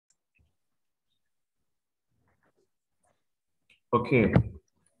Okay,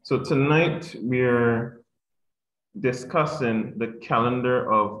 so tonight we're discussing the calendar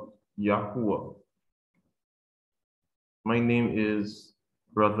of YAHUAH. My name is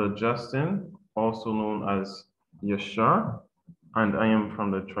Brother Justin, also known as Yashar, and I am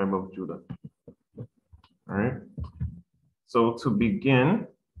from the tribe of Judah. All right. So to begin,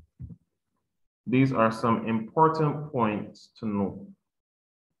 these are some important points to know.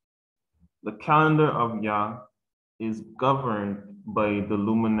 The calendar of Yah is governed by the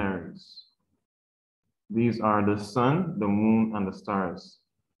luminaries. These are the sun, the moon, and the stars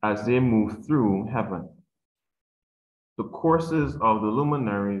as they move through heaven. The courses of the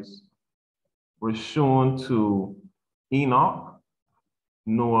luminaries were shown to Enoch,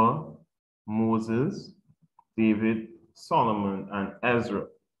 Noah, Moses, David, Solomon, and Ezra,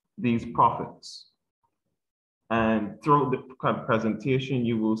 these prophets. And throughout the presentation,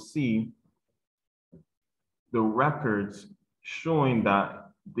 you will see the records showing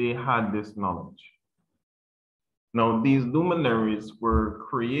that they had this knowledge. Now, these luminaries were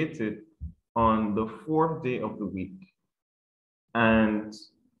created on the 4th day of the week. And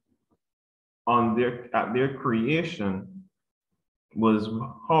at their creation was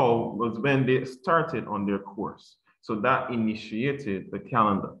when they started on their course. So that initiated the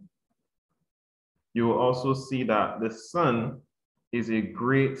calendar. You will also see that the sun is a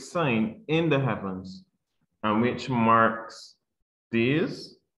great sign in the heavens, and which marks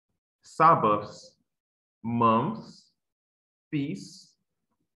days, Sabbaths, months, feasts,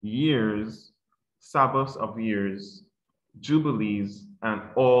 years, Sabbaths of years, Jubilees, and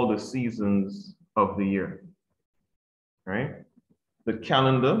all the seasons of the year. Right? The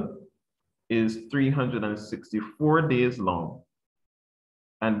calendar is 364 days long,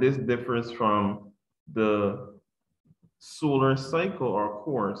 and this differs from the solar cycle or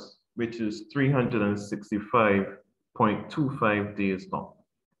course, which is 365.25 days long.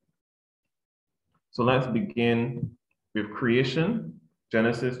 So let's begin with creation,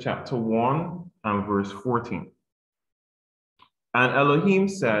 Genesis chapter 1 and verse 14. And Elohim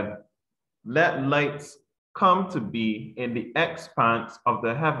said, "Let lights come to be in the expanse of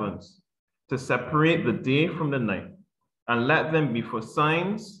the heavens to separate the day from the night, and let them be for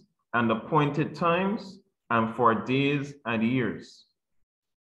signs and appointed times and for days and years.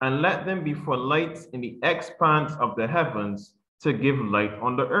 And let them be for lights in the expanse of the heavens to give light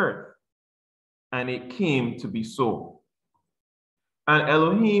on the earth." And it came to be so. And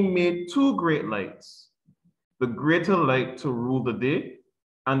Elohim made two great lights, the greater light to rule the day,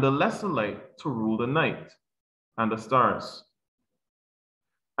 and the lesser light to rule the night, and the stars.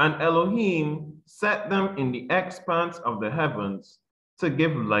 And Elohim set them in the expanse of the heavens to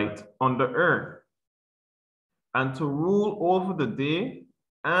give light on the earth, and to rule over the day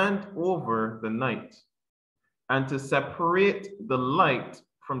and over the night, and to separate the light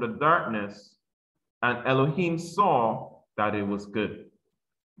from the darkness. And Elohim saw that it was good.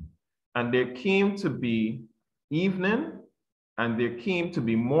 And there came to be evening, and there came to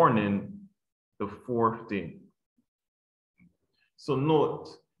be morning, the 4th day. So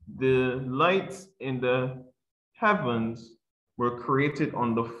note, the lights in the heavens were created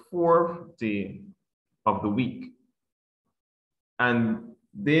on the 4th day of the week. And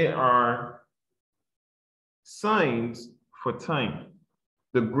they are signs for time.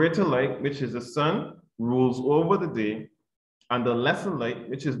 The greater light, which is the sun, rules over the day, and the lesser light,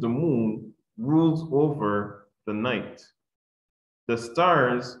 which is the moon, rules over the night. The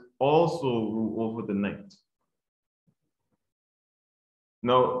stars also rule over the night.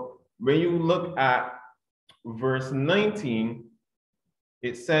 Now, when you look at verse 19,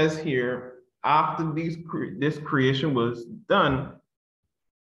 it says here, after this creation was done,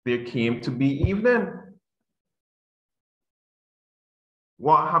 there came to be evening.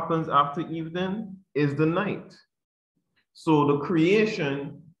 What happens after evening is the night. So the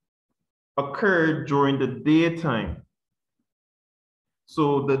creation occurred during the daytime.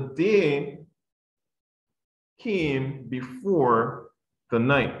 So the day came before the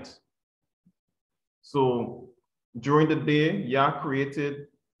night. So during the day, Yah created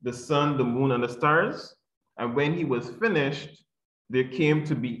the sun, the moon, and the stars. And when he was finished, there came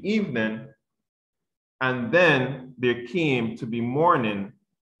to be evening. And then there came to be morning,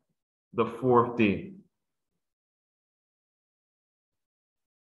 the 4th day.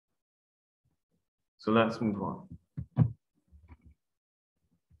 So let's move on.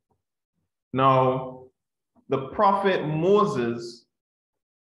 Now, the prophet Moses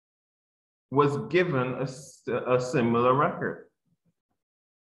was given a similar record.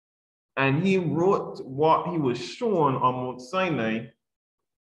 And he wrote what he was shown on Mount Sinai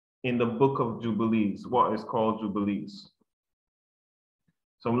in the book of Jubilees, what is called Jubilees.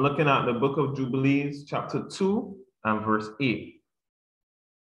 So I'm looking at the book of Jubilees, chapter 2 and verse 8.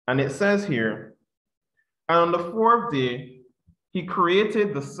 And it says here, and on the fourth day, he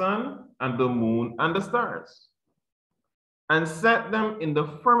created the sun and the moon and the stars, and set them in the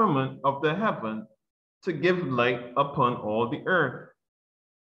firmament of the heaven to give light upon all the earth,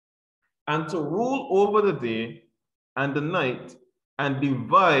 and to rule over the day and the night, and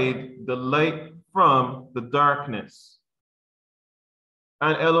divide the light from the darkness.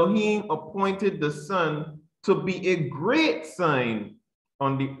 And Elohim appointed the sun to be a great sign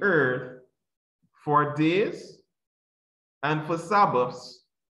on the earth for days, and for Sabbaths,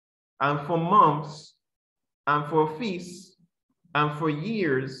 and for months, and for feasts, and for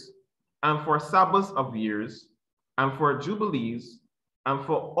years, and for Sabbaths of years, and for Jubilees, and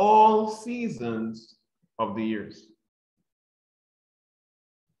for all seasons of the years.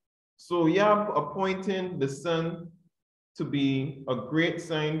 So Yah appointing the sun to be a great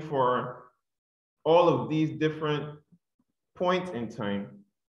sign for all of these different points in time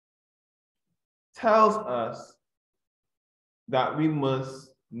tells us that we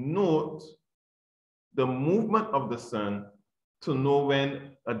must note the movement of the sun to know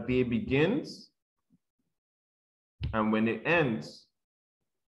when a day begins and when it ends,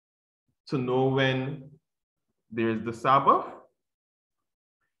 to know when there's the Sabbath,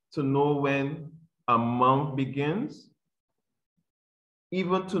 to know when a month begins,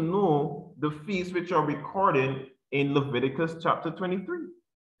 even to know the feasts which are recorded in Leviticus chapter 23.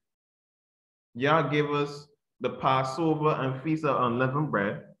 Yah gave us the Passover and Feast of Unleavened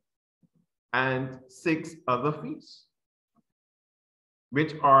Bread and 6 other feasts,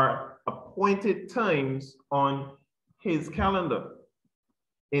 which are appointed times on his calendar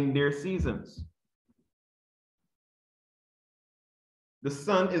in their seasons. The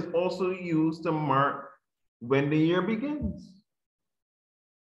sun is also used to mark when the year begins.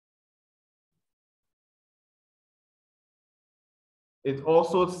 It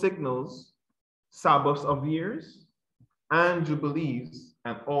also signals Sabbaths of years and Jubilees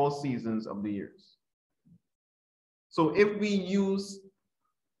and all seasons of the years. So if we use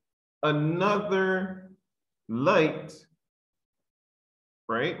another light,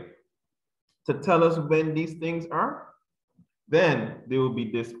 right, to tell us when these things are, then there will be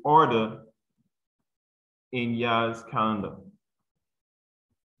disorder in Yah's calendar.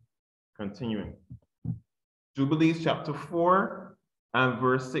 Continuing. Jubilees chapter 4 and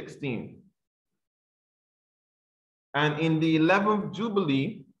verse 16. And in the 11th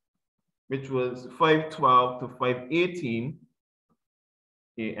Jubilee, which was 5:12 to 5:18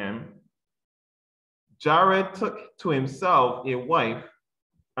 a.m., Jared took to himself a wife,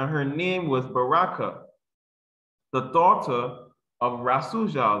 and her name was Barakah, the daughter of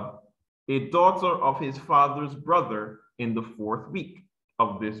Rasujal, a daughter of his father's brother, in the 4th week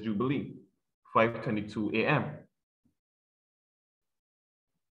of this Jubilee, 5:22 a.m.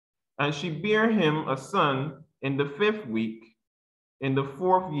 And she bare him a son in the 5th week, in the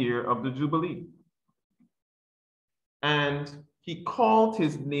 4th year of the Jubilee. And he called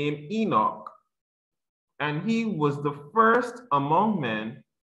his name Enoch, and he was the first among men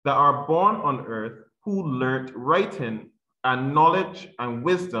that are born on earth who learnt writing and knowledge and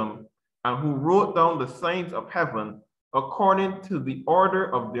wisdom, and who wrote down the signs of heaven according to the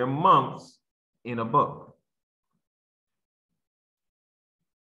order of their months in a book.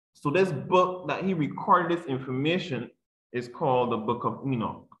 So this book that he recorded this information is called the Book of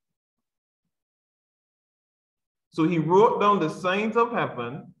Enoch. So he wrote down the signs of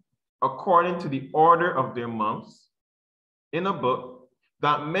heaven according to the order of their months in a book,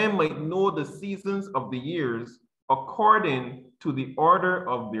 that men might know the seasons of the years according to the order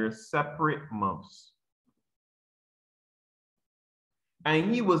of their separate months.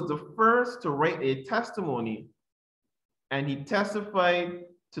 And he was the first to write a testimony, and he testified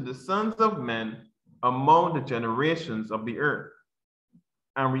to the sons of men among the generations of the earth,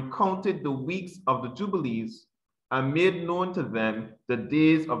 and recounted the weeks of the Jubilees, and made known to them the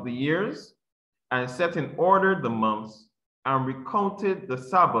days of the years, and set in order the months, and recounted the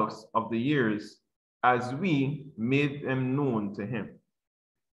Sabbaths of the years, as we made them known to him.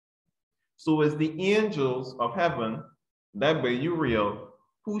 So as the angels of heaven, led by Uriel,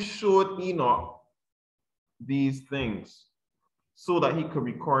 who showed Enoch these things so that he could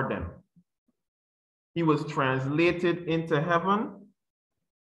record them. He was translated into heaven,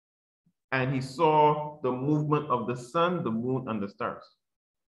 and he saw the movement of the sun, the moon, and the stars.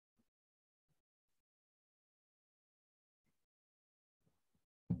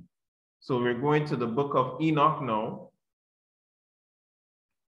 So we're going to the book of Enoch now.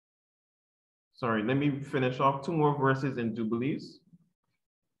 Sorry, let me finish off 2 more verses in Jubilees.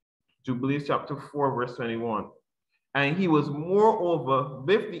 Jubilees chapter 4, verse 21. And he was moreover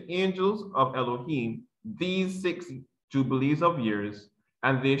with the angels of Elohim these 6 jubilees of years,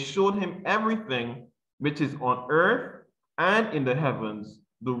 and they showed him everything which is on earth and in the heavens,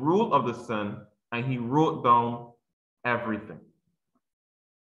 the rule of the sun, and he wrote down everything.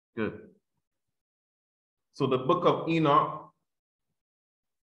 Good. So the book of Enoch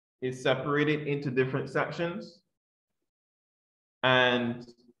is separated into different sections, and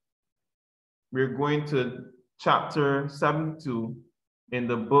we're going to chapter 72 in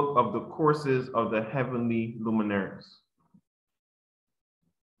the book of the courses of the heavenly luminaries.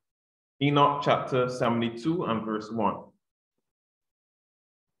 Enoch chapter 72 and verse 1.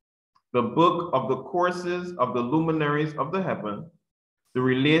 The book of the courses of the luminaries of the heaven, the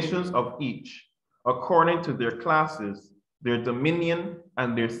relations of each, according to their classes, their dominion,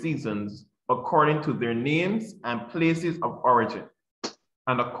 and their seasons, according to their names and places of origin,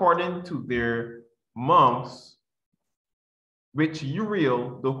 and according to their months, which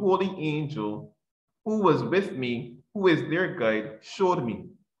Uriel, the holy angel, who was with me, who is their guide, showed me.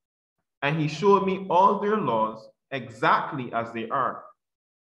 And he showed me all their laws exactly as they are,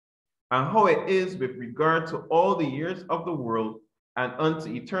 and how it is with regard to all the years of the world and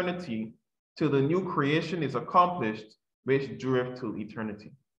unto eternity, till the new creation is accomplished, which dureth till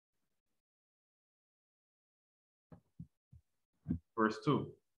eternity. Verse 2.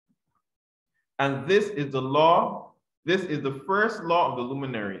 And this is the law, this is the first law of the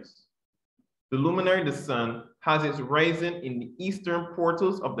luminaries. The luminary, the sun, has its rising in the eastern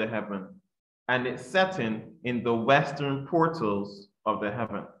portals of the heaven, and its setting in the western portals of the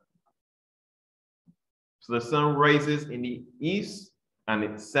heaven. So the sun rises in the east, and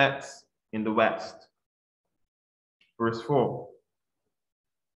it sets in the west. Verse 4.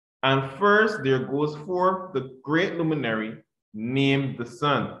 And first there goes forth the great luminary named the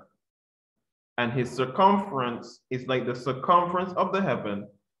sun, and his circumference is like the circumference of the heaven,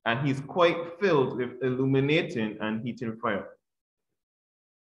 and he's quite filled with illuminating and heating fire.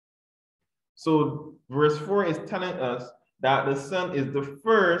 So verse 4 is telling us that the sun is the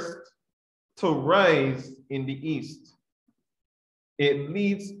first to rise in the east. It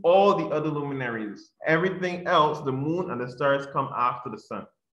leads all the other luminaries. Everything else, the moon and the stars, come after the sun.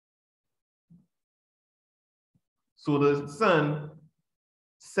 So the sun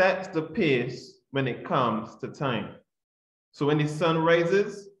sets the pace when it comes to time. So when the sun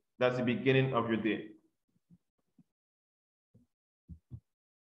rises, that's the beginning of your day.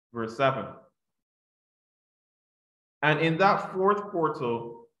 Verse 7. And in that fourth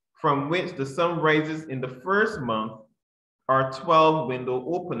portal, from which the sun rises in the first month, are 12 window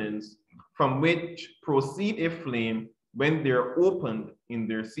openings, from which proceed a flame when they are opened in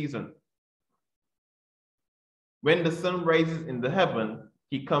their season. When the sun rises in the heaven,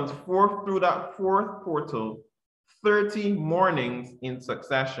 he comes forth through that fourth portal 30 mornings in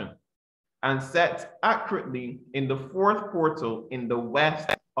succession, and sets accurately in the fourth portal in the west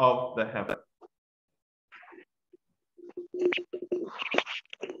of the heaven.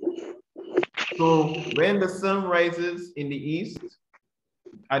 So when the sun rises in the east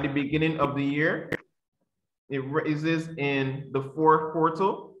at the beginning of the year, it rises in the fourth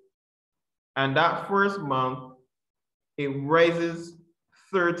portal, and that first month, it rises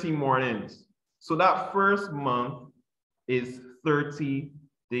 30 mornings. So that first month is 30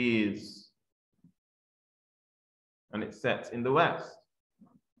 days, and it sets in the west.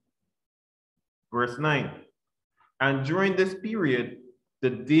 Verse 9, and during this period, the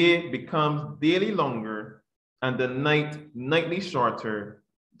day becomes daily longer, and the night nightly shorter,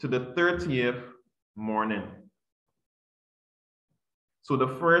 to the 30th morning. So the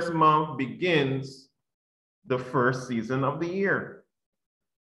first month begins the first season of the year,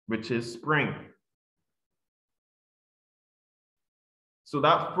 which is spring. So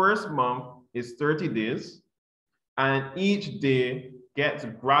that first month is 30 days, and each day gets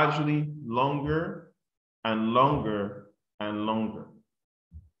gradually longer and longer and longer.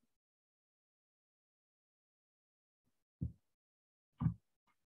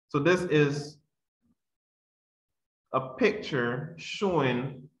 So this is a picture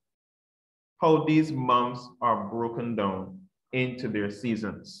showing how these months are broken down into their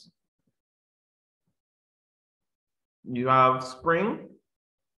seasons. You have spring,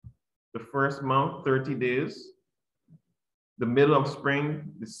 the first month, 30 days. The middle of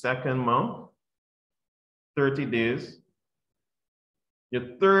spring, the second month, 30 days.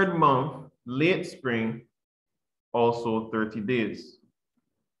 Your third month, late spring, also 30 days.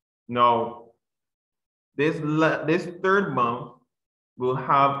 Now, this third month will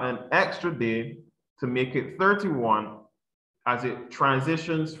have an extra day to make it 31, as it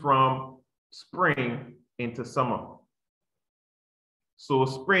transitions from spring into summer. So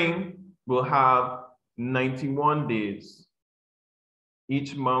spring will have 91 days.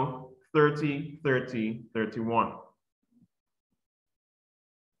 Each month, 30, 30, 31.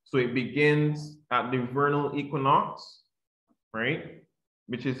 So it begins at the vernal equinox, right?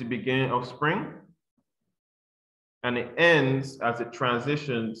 Which is the beginning of spring. And it ends as it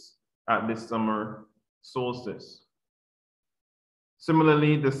transitions at the summer solstice.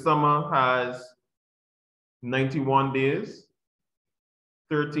 Similarly, the summer has 91 days,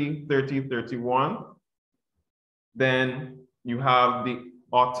 30, 30, 31. Then you have the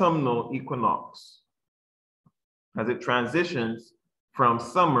autumnal equinox as it transitions from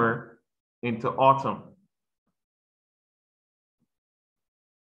summer into autumn.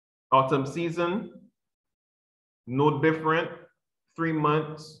 Autumn season, no different, 3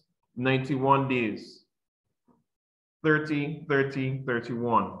 months, 91 days, 30, 30,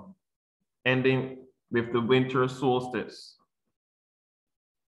 31, ending with the winter solstice.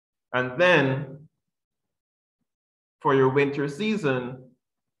 And then for your winter season,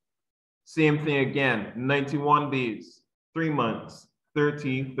 same thing again, 91 days, 3 months,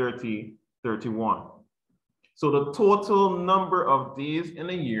 30, 30, 31. So the total number of days in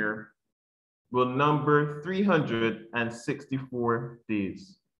a year will number 364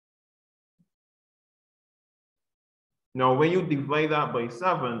 days. Now, when you divide that by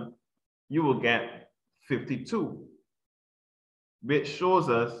 7, you will get 52, which shows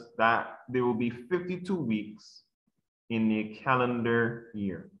us that there will be 52 weeks in a calendar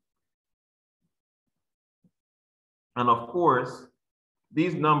year. And of course,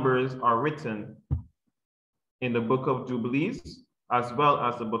 these numbers are written in the book of Jubilees as well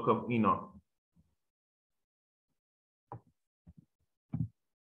as the book of Enoch.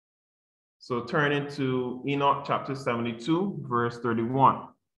 So turning to Enoch chapter 72, verse 31.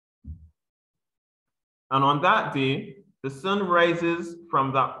 And on that day, the sun rises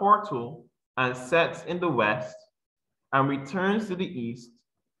from that portal and sets in the west and returns to the east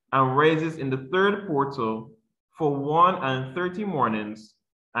and rises in the third portal for 130 mornings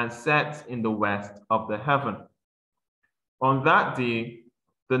and sets in the west of the heaven. On that day,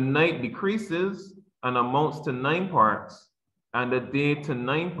 the night decreases and amounts to 9 parts, and the day to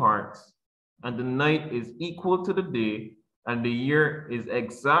 9 parts, and the night is equal to the day, and the year is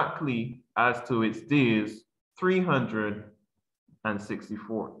exactly as to its days,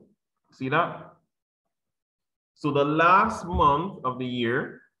 364. See that? So the last month of the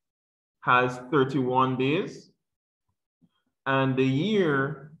year has 31 days, and the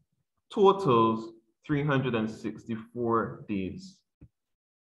year totals 364 days.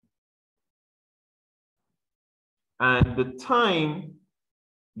 And the time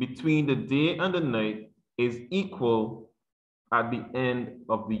between the day and the night is equal at the end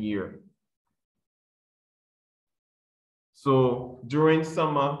of the year. So during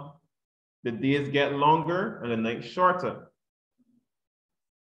summer, the days get longer and the night shorter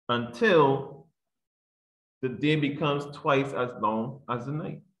until the day becomes twice as long as the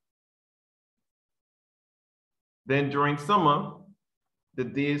night. Then during summer, the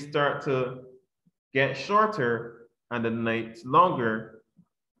days start to get shorter and the nights longer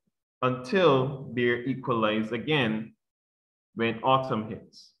until they're equalized again when autumn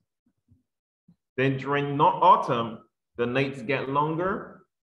hits. Then during autumn, the nights get longer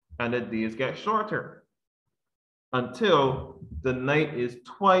and the days get shorter until the night is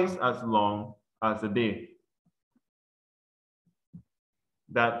twice as long as the day.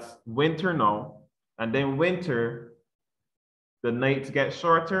 That's winter now. And then winter, the nights get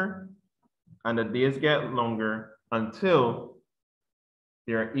shorter and the days get longer until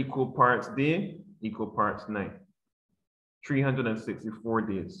there are equal parts day, equal parts night. 364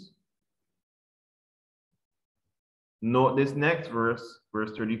 days. Note this next verse,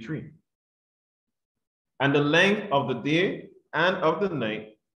 verse 33. And the length of the day and of the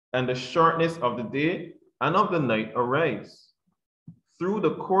night, and the shortness of the day and of the night arise. Through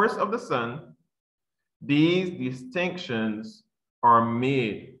the course of the sun, these distinctions are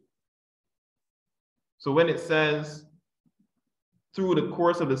made. So when it says, through the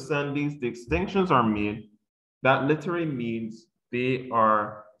course of the sun, these distinctions are made, that literally means they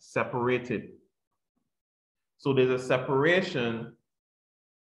are separated. So there's a separation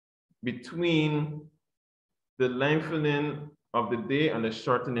between the lengthening of the day and the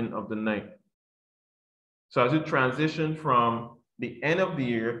shortening of the night. So as you transition from the end of the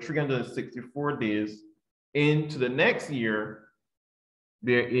year, 364 days, into the next year,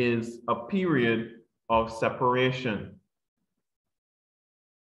 there is a period of separation.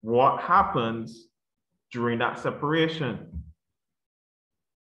 What happens during that separation?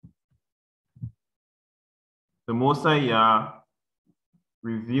 the Most High Yah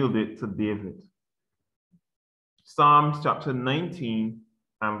revealed it to David. Psalms chapter 19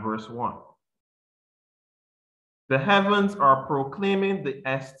 and verse 1. The heavens are proclaiming the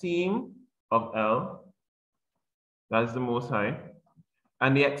esteem of El, that is the Most High,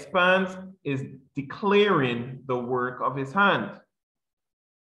 and the expanse is declaring the work of his hand.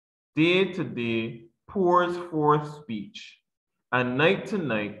 Day to day pours forth speech, and night to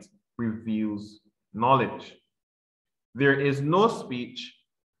night reveals knowledge. There is no speech,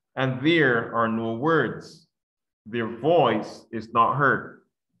 and there are no words. Their voice is not heard.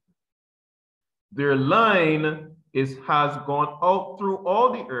 Their line has gone out through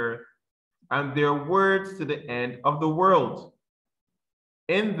all the earth, and their words to the end of the world.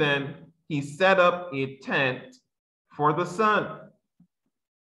 And then he set up a tent for the sun.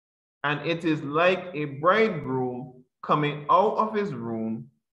 And it is like a bridegroom coming out of his room.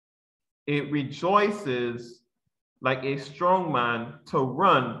 It rejoices like a strong man to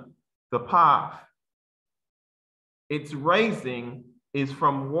run the path. Its rising is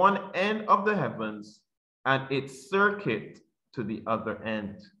from one end of the heavens and its circuit to the other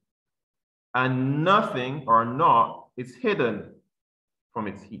end. And nothing or naught is hidden from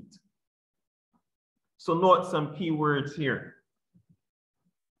its heat. So note some key words here.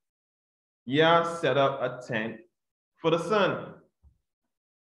 Yah set up a tent for the sun.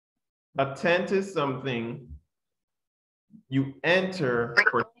 A tent is something you enter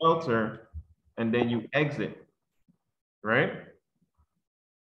for shelter and then you exit, right?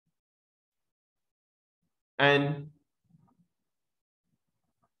 And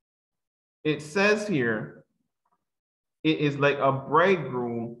it says here, it is like a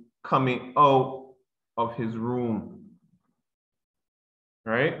bridegroom coming out of his room,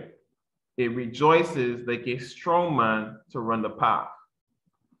 right? It rejoices like a strong man to run the path.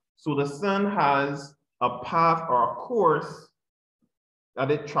 So the sun has a path or a course that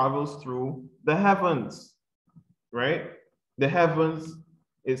it travels through the heavens, right? The heavens,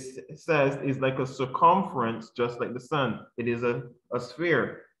 it says, is like a circumference, just like the sun. It is a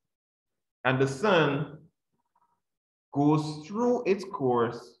sphere. And the sun goes through its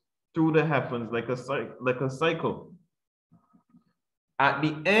course through the heavens like a cycle. At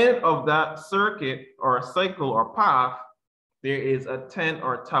the end of that circuit or cycle or path, there is a tent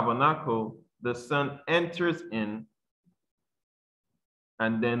or tabernacle the sun enters in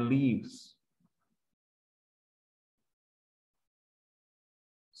and then leaves.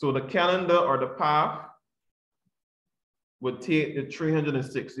 So the calendar or the path would take the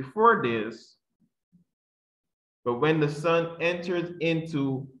 364 days, but when the sun enters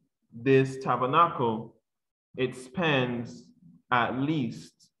into this tabernacle, it spends at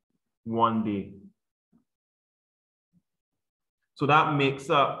least 1 day. So that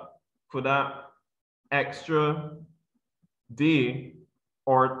makes up for that extra day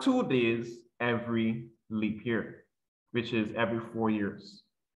or 2 days every leap year, which is every 4 years.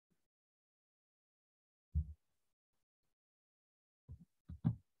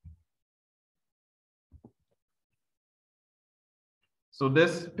 So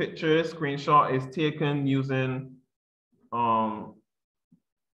this picture screenshot is taken using a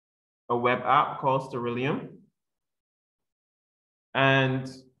web app called Sterilium. And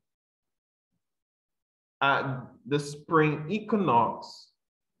at the spring equinox,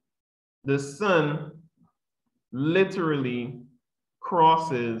 the sun literally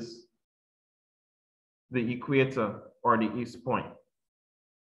crosses the equator or the east point.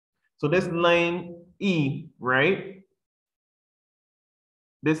 So this line E, right?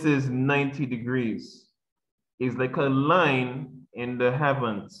 This is 90 degrees. It's like a line in the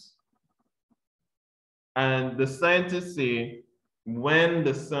heavens. And the scientists say when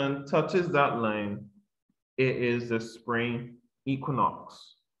the sun touches that line, it is the spring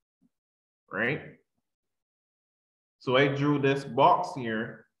equinox, right? So I drew this box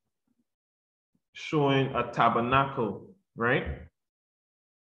here showing a tabernacle, right?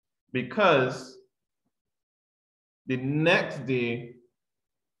 Because the next day,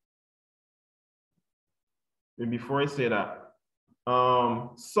 and before I say that,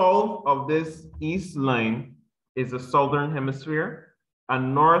 south of this east line is the southern hemisphere,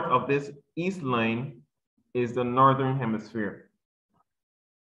 and north of this east line is the northern hemisphere.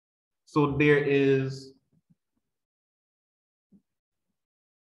 So there is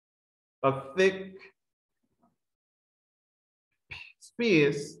a thick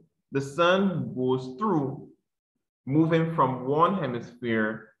space the sun goes through, moving from one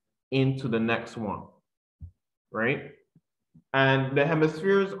hemisphere into the next one, right? And the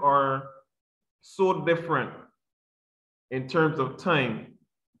hemispheres are so different in terms of time.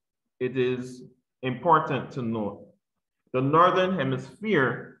 It is important to note. The Northern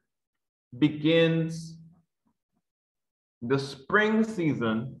Hemisphere begins the spring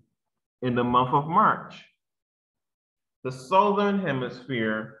season in the month of March. The Southern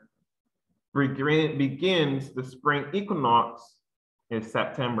Hemisphere begins the spring equinox in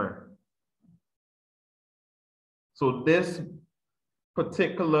September. So this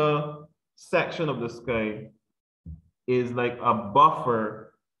particular section of the sky is like a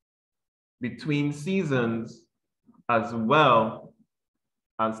buffer between seasons as well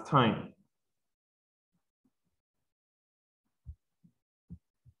as time.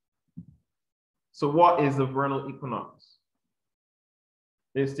 So what is the vernal equinox?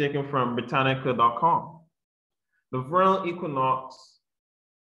 It's taken from Britannica.com. The vernal equinox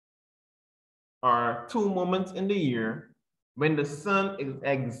are 2 moments in the year when the sun is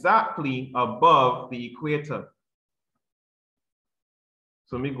exactly above the equator.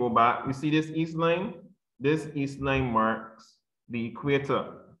 So let me go back. You see this east line? This east line marks the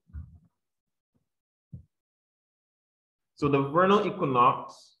equator. So the vernal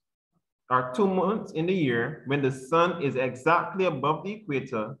equinox are 2 months in the year when the sun is exactly above the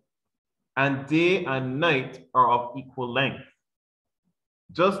equator and day and night are of equal length.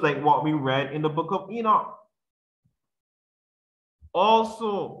 Just like what we read in the book of Enoch.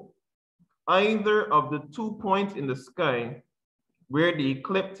 Also, either of the 2 points in the sky where the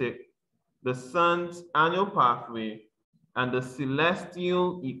ecliptic, the sun's annual pathway, and the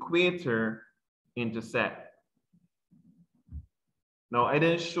celestial equator intersect. Now, I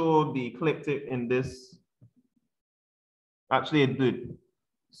didn't show the ecliptic in this. Actually, it did.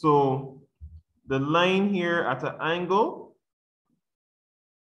 So the line here at an angle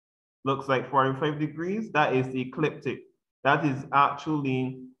looks like 45 degrees. That is the ecliptic. That is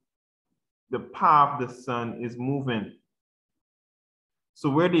actually the path the sun is moving. So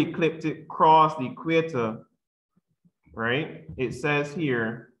where the ecliptic crosses the equator, right? It says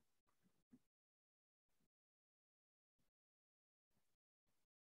here,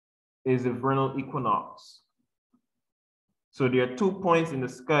 is the vernal equinox. So there are 2 points in the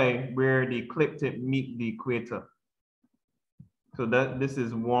sky where the ecliptic meet the equator. So that this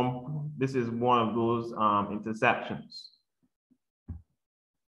is one of those intersections.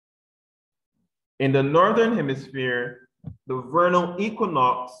 In the Northern Hemisphere, the vernal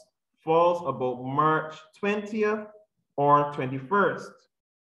equinox falls about March 20th or 21st.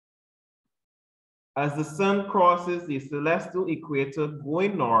 As the sun crosses the celestial equator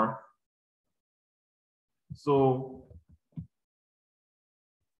going north, so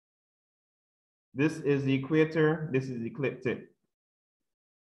this is the equator, this is the ecliptic.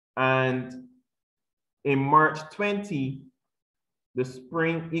 And in March 20, the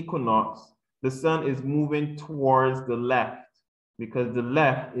spring equinox, the sun is moving towards the left because the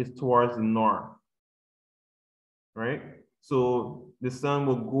left is towards the north, right? So the sun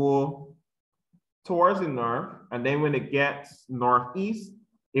will go towards the north, and then when it gets northeast,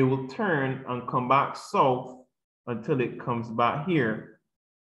 it will turn and come back south until it comes back here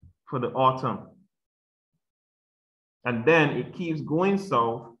for the autumn. And then it keeps going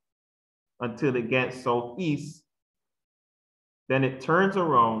south until it gets southeast. Then it turns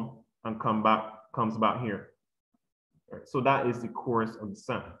around and comes back here. Right, so that is the course of the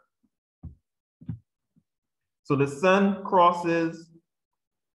sun. So the sun crosses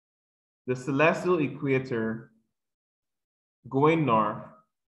the celestial equator going north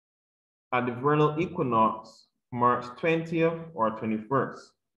at the vernal equinox, March 20th or 21st.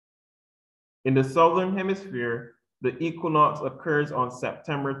 In the Southern Hemisphere, the equinox occurs on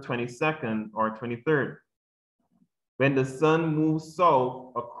September 22nd or 23rd, when the sun moves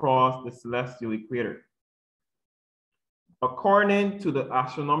south across the celestial equator. According to the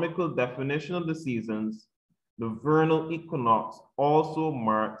astronomical definition of the seasons, the vernal equinox also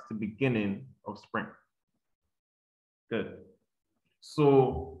marks the beginning of spring. Good.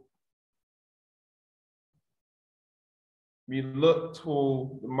 So we look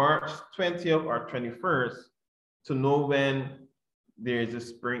to March 20th or 21st to know when there is a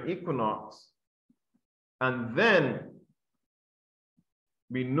spring equinox. And then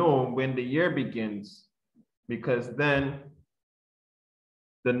we know when the year begins, because then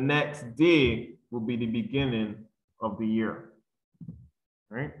the next day will be the beginning of the year,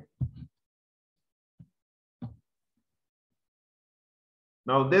 right?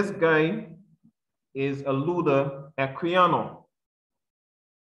 Now this guy is Aluda Equiano.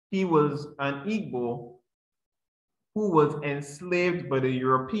 He was an Igbo who was enslaved by the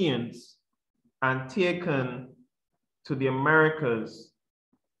Europeans and taken to the Americas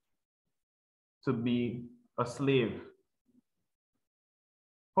to be a slave.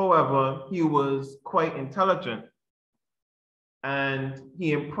 However, he was quite intelligent and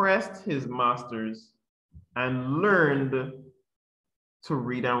he impressed his masters and learned to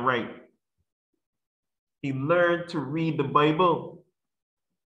read and write. He learned to read the Bible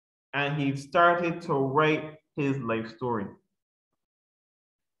and he started to write his life story.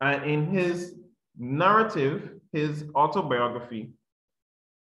 And in his narrative, his autobiography,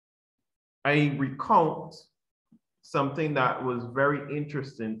 I recount something that was very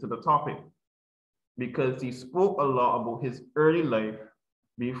interesting to the topic because he spoke a lot about his early life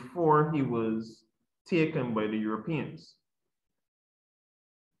before he was taken by the Europeans.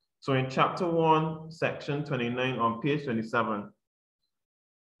 So in chapter 1, section 29 on page 27,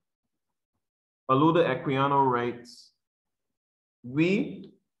 YAHUAH Equiano writes,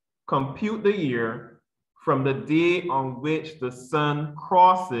 "We compute the year from the day on which the sun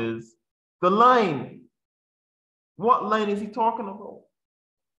crosses the line." What line is he talking about?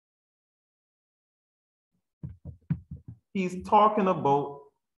 He's talking about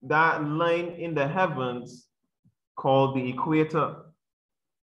that line in the heavens called the equator.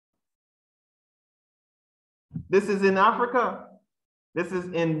 This is in Africa. This is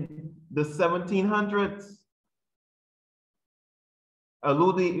in the 1700s.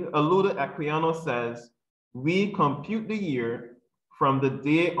 YAHUAH Equiano says, "We compute the year from the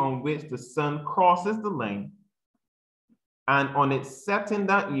day on which the sun crosses the line, and on its setting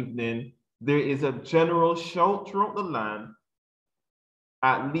that evening, there is a general shout throughout the land.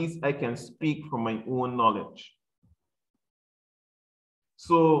 At least I can speak from my own knowledge."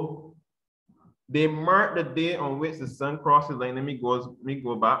 So they mark the day on which the sun crosses the line. Let me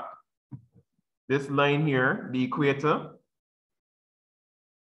go back. This line here, the equator.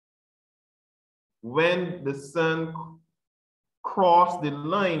 When the sun crosses the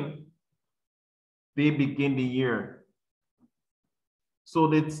line, they begin the year. So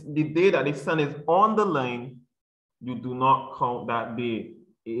the day that the sun is on the line, you do not count that day.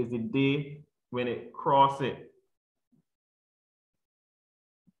 It is the day when it crosses it,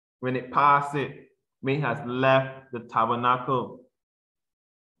 when it passes it, when it has left the tabernacle.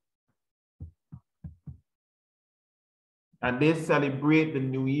 And they celebrate the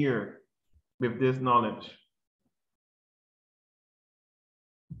new year with this knowledge.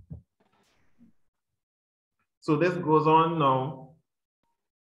 So this goes on now,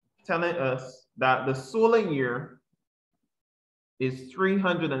 telling us that the solar year is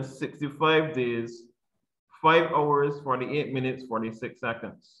 365 days, 5 hours, 48 minutes, 46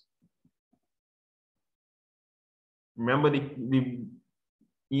 seconds. Remember the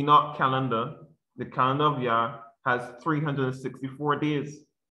Enoch calendar, the calendar of Yah has 364 days.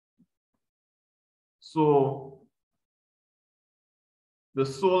 So the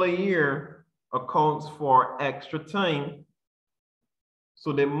solar year accounts for extra time.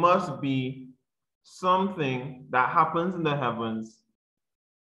 So there must be something that happens in the heavens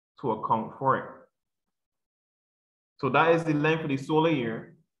to account for it. So that is the length of the solar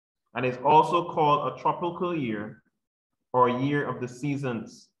year. And it's also called a tropical year or year of the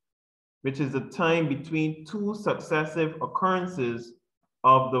seasons, which is the time between two successive occurrences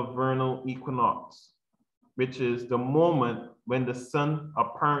of the vernal equinox, which is the moment when the sun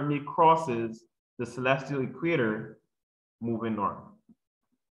apparently crosses the celestial equator moving north.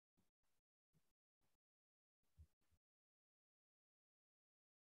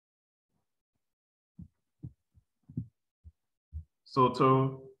 So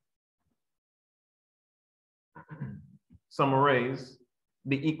to summarize,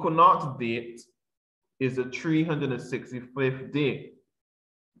 the equinox date is the 365th day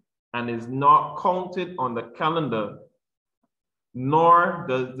and is not counted on the calendar, nor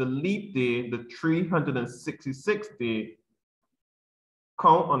does the leap day, the 366th day,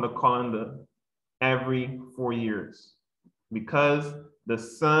 count on the calendar every 4 years, because the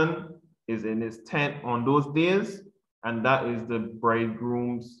sun is in its tent on those days, and that is the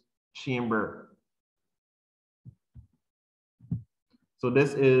bridegroom's chamber. So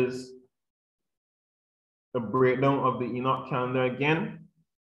this is the breakdown of the Enoch calendar again.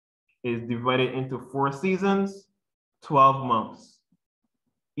 Is divided into 4 seasons, 12 months.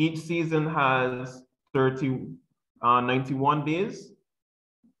 Each season has 91 days,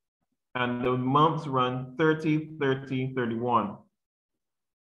 and the months run 30, 30, 31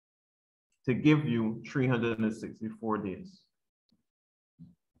 to give you 364 days.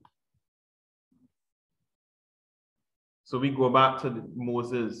 So we go back to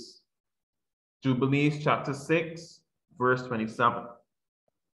Moses, Jubilees chapter 6, verse 27.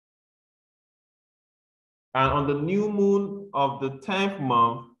 And on the new moon of the 10th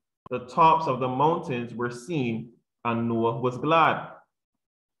month, the tops of the mountains were seen, and Noah was glad.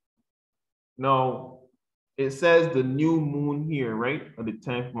 Now, it says the new moon here, right? At the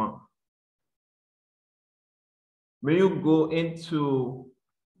 10th month. When you go into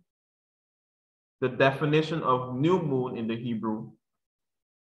the definition of new moon in the Hebrew,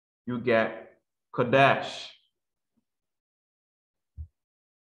 you get Kodesh,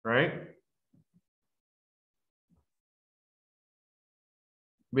 right?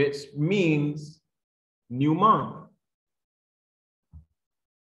 Which means new month.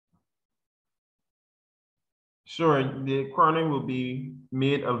 Sure, the Quran will be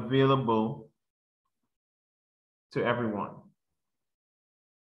made available to everyone.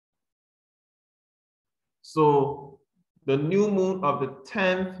 So the new moon of the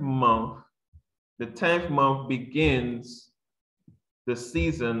 10th month begins the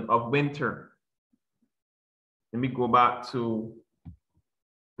season of winter. Let me go back to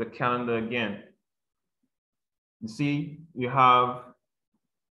the calendar again. You see, you have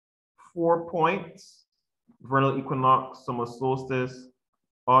 4 points: vernal equinox, summer solstice,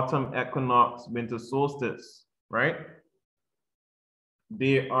 autumn equinox, winter solstice, right?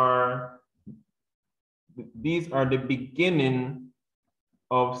 These are the beginning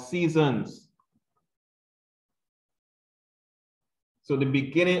of seasons. So the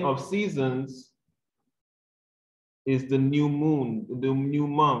beginning of seasons is the new moon, the new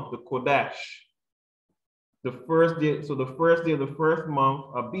month, the Kodesh. The first day, so the first day of the first month,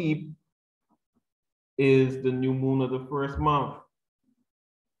 Abib, is the new moon of the first month.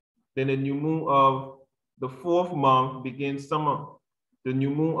 Then the new moon of the 4th month begins summer. The new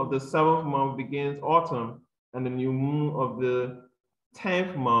moon of the 7th month begins autumn. And the new moon of the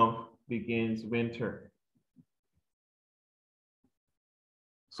 10th month begins winter.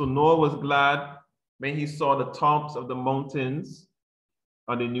 So Noah was glad when he saw the tops of the mountains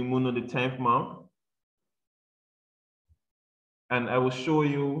on the new moon of the 10th month. And I will show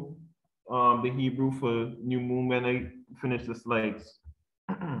you the Hebrew for new moon when I finish the slides.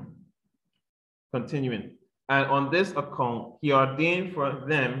 Continuing. And on this account, he ordained for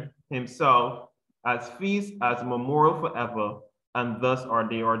them himself as feasts, as a memorial forever, and thus are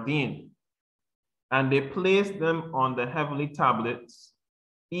they ordained. And they placed them on the heavenly tablets.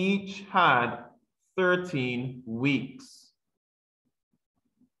 Each had 13 weeks.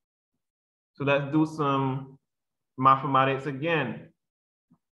 So let's do some mathematics again.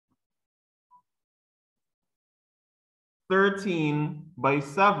 13 by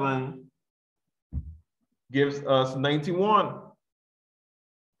 7 gives us 91.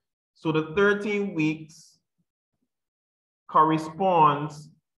 So the 13 weeks corresponds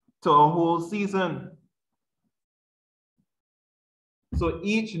to a whole season. So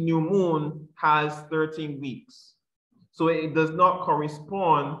each new moon has 13 weeks. So it does not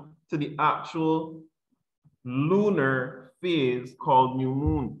correspond to the actual lunar phase called new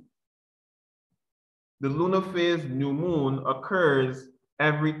moon. The lunar phase new moon occurs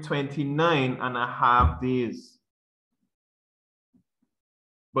every 29.5 days.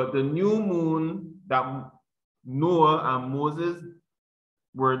 But the new moon that Noah and Moses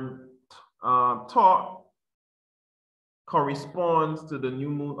were taught corresponds to the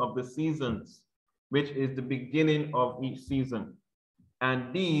new moon of the seasons, which is the beginning of each season.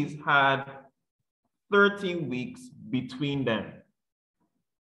 And these had 13 weeks between them.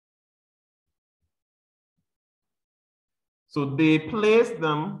 So they placed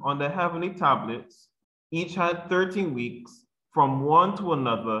them on the heavenly tablets. Each had 13 weeks from one to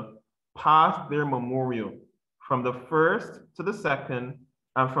another, past their memorial, from the first to the second,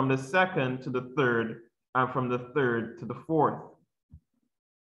 and from the second to the third, and from the third to the fourth.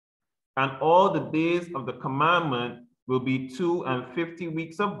 And all the days of the commandment will be 52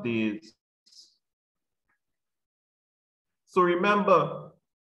 weeks of days. So remember,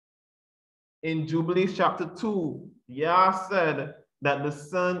 in Jubilees chapter 2, Yah said that the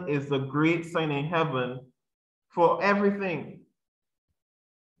sun is a great sign in heaven for everything.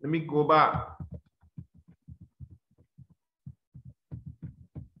 Let me go back.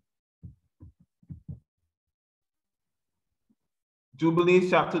 Jubilees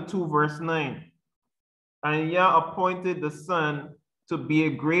chapter 2, verse 9. And Yah appointed the sun to be a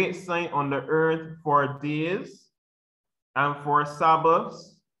great sign on the earth for days, and for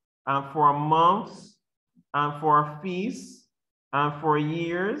Sabbaths, and for months, and for feasts, and for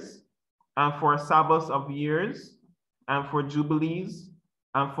years, and for Sabbaths of years, and for Jubilees,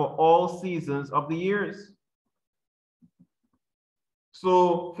 and for all seasons of the years.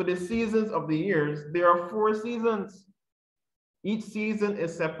 So for the seasons of the years, there are 4 seasons. Each season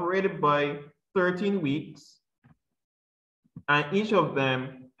is separated by 13 weeks, and each of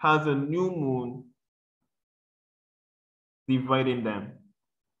them has a new moon dividing them.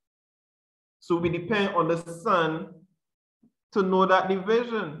 So we depend on the sun to know that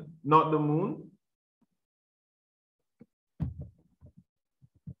division, not the moon.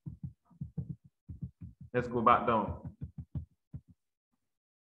 Let's go back down.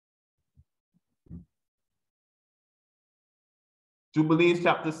 Jubilees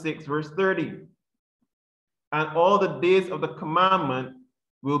chapter 6, verse 30. And all the days of the commandment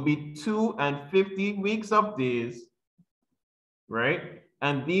will be 250 weeks of days, right?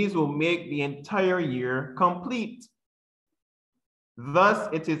 And these will make the entire year complete. Thus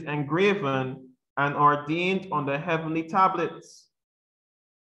it is engraven and ordained on the heavenly tablets.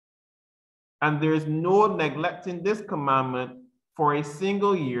 And there is no neglecting this commandment for a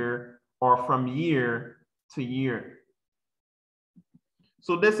single year or from year to year.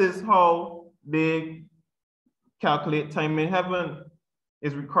 So this is how they calculate time in heaven.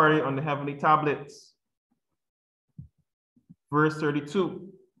 Is recorded on the heavenly tablets. Verse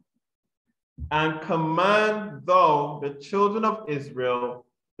 32. And command thou the children of Israel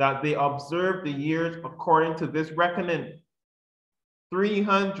that they observe the years according to this reckoning,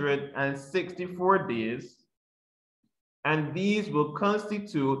 364 days, and these will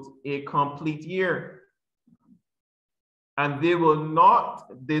constitute a complete year. And they will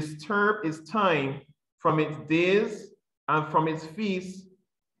not disturb its time from its days and from its feasts,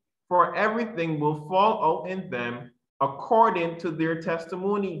 for everything will fall out in them according to their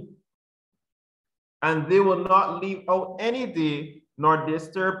testimony. And they will not leave out any day, nor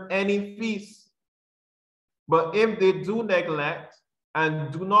disturb any feast. But if they do neglect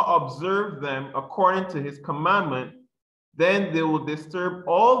and do not observe them according to his commandment, then they will disturb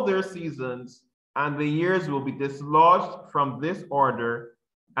all their seasons, and the years will be dislodged from this order,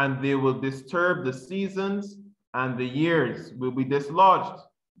 and they will disturb the seasons, and the years will be dislodged.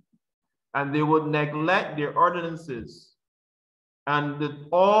 And they will neglect their ordinances, and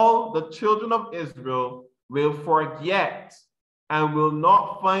all the children of Israel will forget and will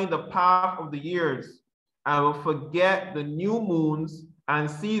not find the path of the years, and will forget the new moons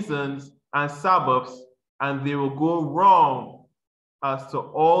and seasons and Sabbaths, and they will go wrong as to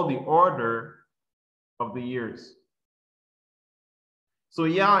all the order of the years. So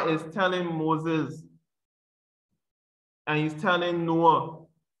Yah is telling Moses and he's telling Noah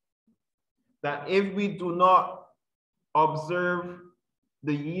that if we do not observe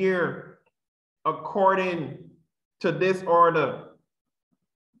the year according to this order,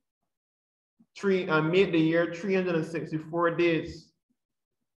 and make the year 364 days,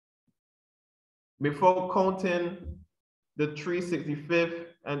 before counting the 365th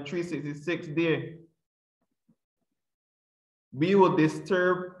and 366th day, we will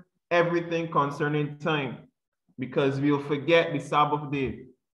disturb everything concerning time, because we will forget the Sabbath day.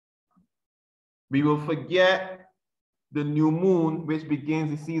 We will forget the new moon, which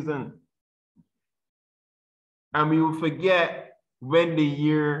begins the season. And we will forget when the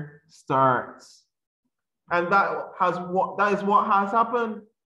year starts. And that is what has happened.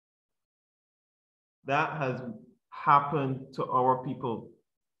 That has happened to our people.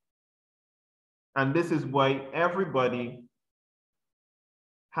 And this is why everybody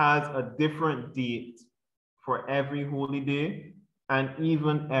has a different date for every holy day and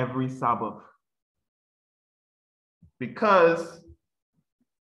even every Sabbath. Because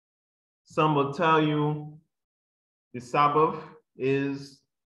some will tell you the Sabbath is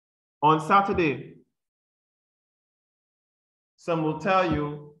on Saturday. Some will tell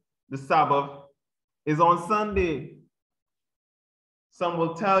you the Sabbath is on Sunday. Some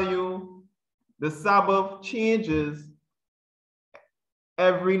will tell you the Sabbath changes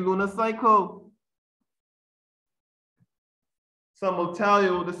every lunar cycle. Some will tell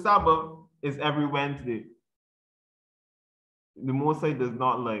you the Sabbath is every Wednesday. The Most High does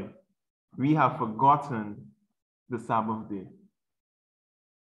not lie. We have forgotten the Sabbath day.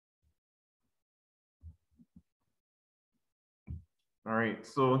 All right,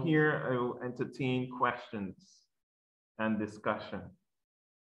 so here I will entertain questions and discussion.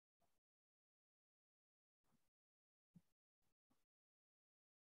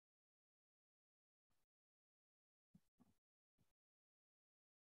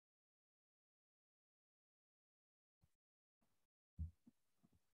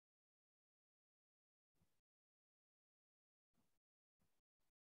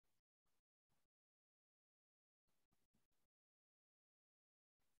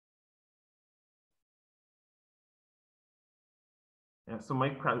 Yeah, so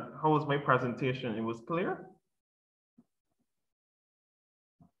how was my presentation? It was clear?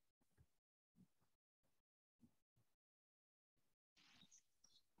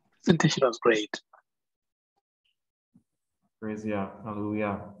 Presentation was great. Praise Yah,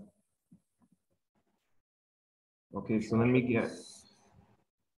 hallelujah. Okay, so let me get.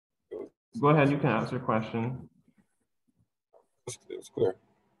 Go ahead, you can ask your question. It was clear.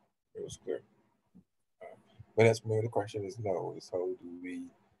 It was clear. But that's more the question is no. Is how do we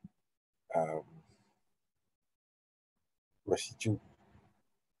restitute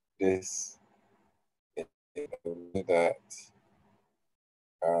this in a way that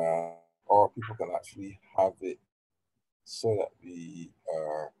all people can actually have it, so that we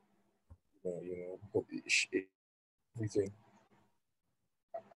put everything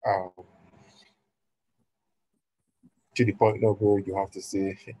to the point now where you have to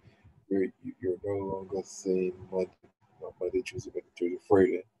say you're no longer saying Monday, Tuesday, Wednesday,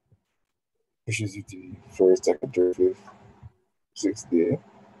 Friday. Pushes you to the first, second, third, fifth, sixth day.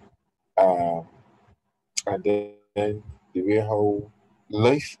 And then the way how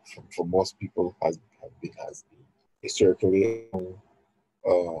life for most people has been historically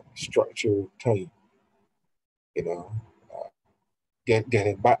structured time.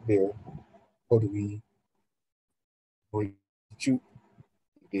 Getting back there, how do we shoot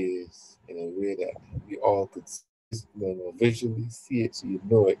this in a way that we all could visually see it, so you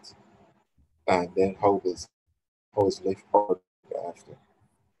know it, and then how is life after?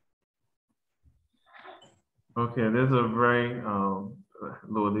 Okay, this is a very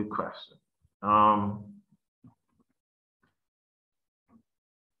loaded question.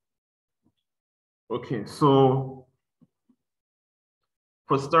 Okay, so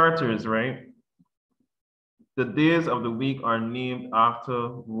for starters, right, the days of the week are named after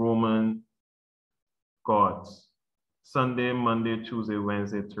Roman gods. Sunday, Monday, Tuesday,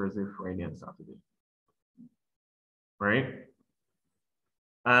 Wednesday, Thursday, Friday, and Saturday. Right?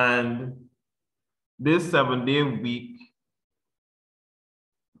 And this 7-day week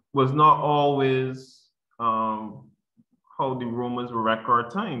was not always how the Romans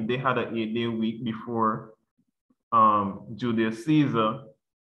record time. They had an 8-day week before Julius Caesar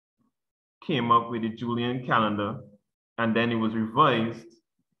came up with the Julian calendar, and then it was revised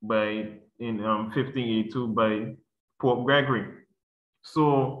in 1582 by Pope Gregory.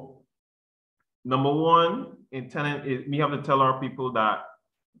 So number one, we have to tell our people that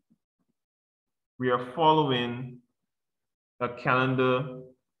we are following a calendar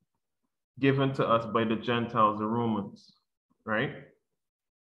given to us by the Gentiles, the Romans, right?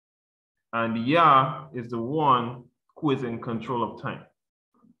 And Yah is the one who is in control of time.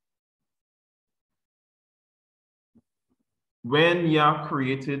 When Yah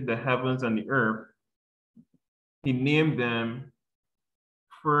created the heavens and the earth, he named them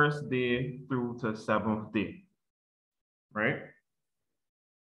first day through to seventh day, right?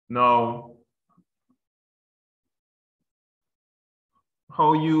 Now,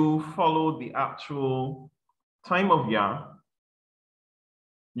 how you follow the actual time of Yah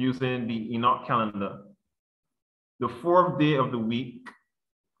using the Enoch calendar. The fourth day of the week,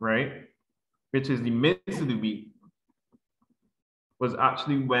 right, which is the midst of the week, was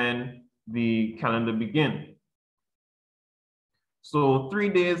actually when the calendar began. So 3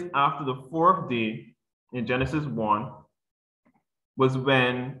 days after the fourth day in Genesis 1 was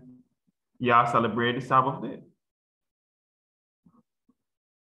when Yah celebrated the Sabbath day.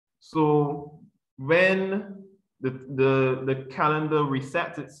 So when the calendar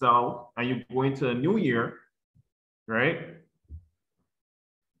resets itself and you go into a new year, right?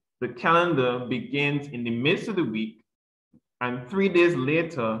 The calendar begins in the midst of the week, and 3 days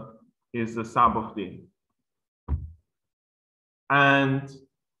later is the Sabbath day. And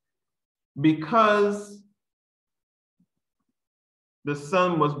because the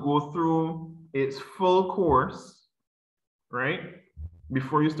sun must go through its full course, right?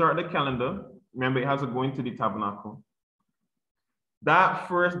 Before you start the calendar, remember it has to go into the tabernacle. That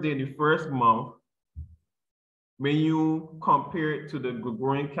first day, the first month, when you compare it to the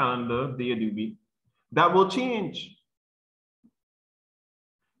Gregorian calendar day of the week, that will change.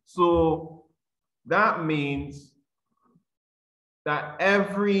 So that means that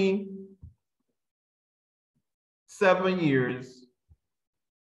every 7 years,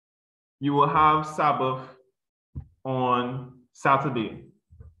 you will have Sabbath on Saturday,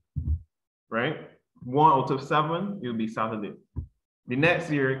 right? 1 out of 7, it will be Saturday. The next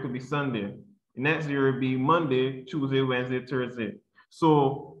year, it could be Sunday. The next year, it will be Monday, Tuesday, Wednesday, Thursday.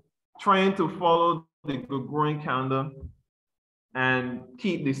 So trying to follow the Gregorian calendar and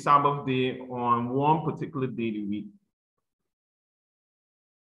keep the Sabbath day on one particular day of the week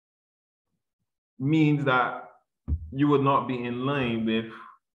means that you would not be in line with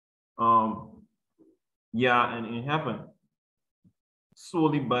Yah and in heaven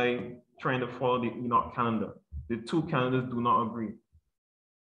solely by trying to follow the Enoch calendar. The two calendars do not agree.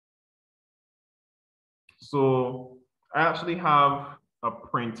 So I actually have a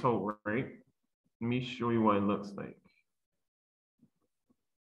printout, right? Let me show you what it looks like.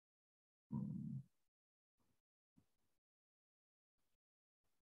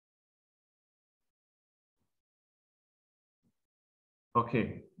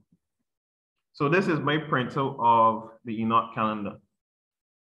 Okay. So this is my printout of the Enoch calendar.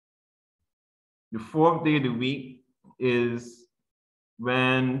 The 4th day of the week is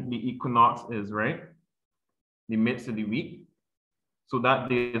when the equinox is, right? The midst of the week. So that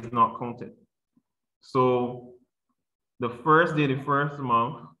day is not counted. So the first day, the first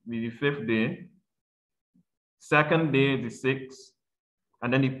month, be the 5th day. Second day, the 6th.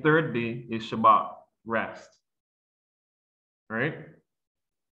 And then the 3rd day is Shabbat, rest. Right?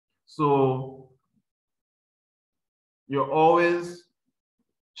 So you're always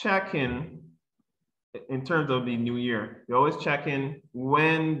checking in terms of the new year. You're always checking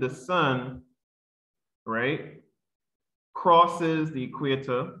when the sun, right, crosses the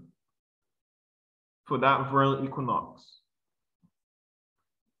equator for that vernal equinox.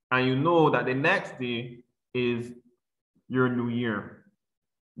 And you know that the next day is your new year,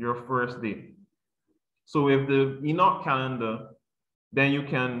 your first day. So with the Enoch calendar, then you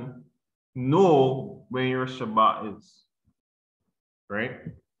can know when your Shabbat is, right?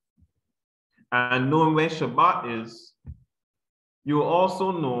 And knowing when Shabbat is, you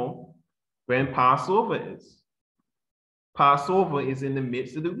also know when Passover is. Passover is in the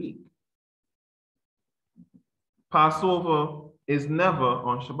midst of the week. Passover is never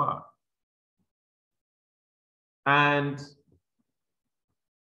on Shabbat. And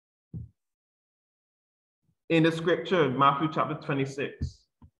in the scripture, Matthew chapter 26,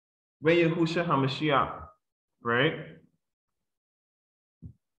 when Yahushua HaMashiach, right,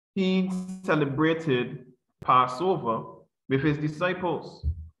 he celebrated Passover with his disciples.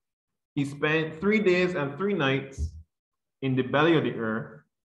 He spent 3 days and 3 nights in the belly of the earth,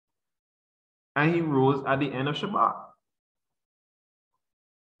 and he rose at the end of Shabbat.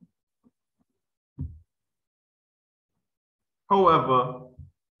 However,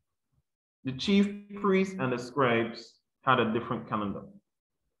 the chief priests and the scribes had a different calendar,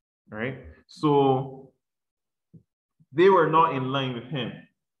 right? So they were not in line with him,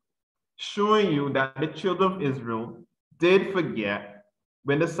 showing you that the children of Israel did forget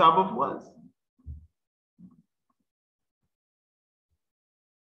when the Sabbath was.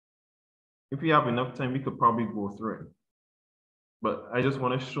 If we have enough time, we could probably go through it. But I just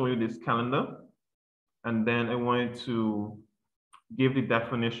want to show you this calendar, and then I wanted to give the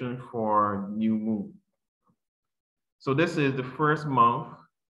definition for new moon. So this is the first month,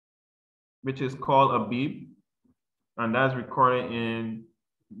 which is called Abib, and that's recorded in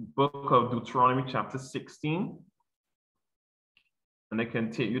book of Deuteronomy chapter 16. And I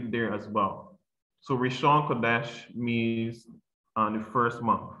can take you there as well. So Rishon Kodesh means the first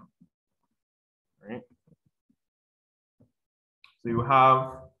month, right? So you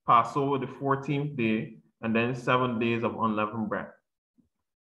have Passover the 14th day, and then 7 days of unleavened bread.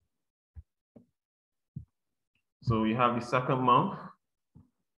 So you have the second month,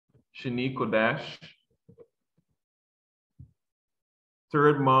 Sheni Kodesh.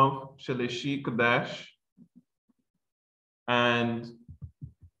 Third month, Shalishi Kodesh. And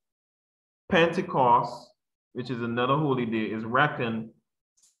Pentecost, which is another holy day, is reckoned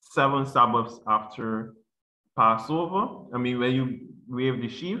 7 Sabbaths after Passover. I mean, when you wave the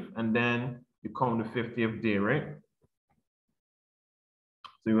sheaf, and then you come the 50th day, right?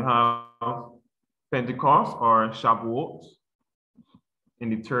 So you have Pentecost or Shavuot in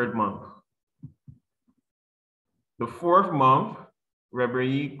the 3rd month. The 4th month,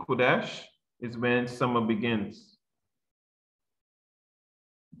 Rebbe'i Kodesh, is when summer begins.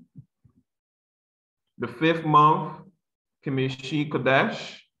 The 5th month, Kamishi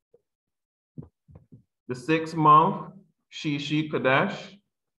Kodesh. The 6th month, Shishi Kodesh.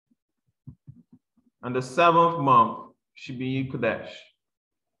 And the 7th month, Shibi Kodesh.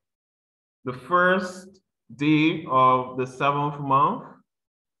 The first day of the 7th month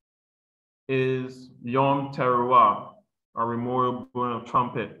is Yom Teruah, a memorial blowing of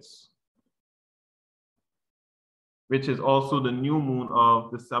trumpets, which is also the new moon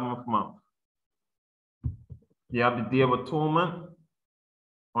of the 7th month. You have the Day of Atonement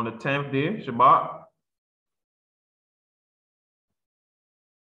on the 10th day, Shabbat.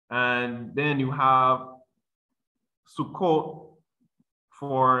 And then you have Sukkot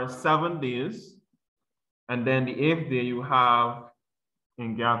for 7 days. And then the 8th day you have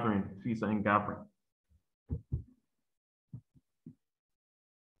Ingathering, Feast of Ingathering.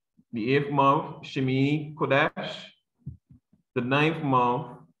 The 8th month, Shemi Kodesh. The 9th month,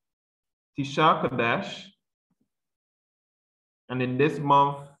 Tisha Kodesh. And in this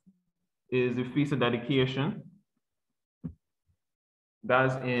month is the Feast of Dedication.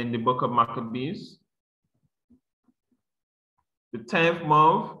 That's in the book of Maccabees. The 10th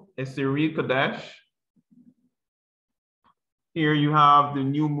month is Seri Kadesh. Here you have the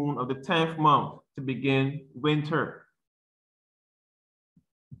new moon of the 10th month to begin winter.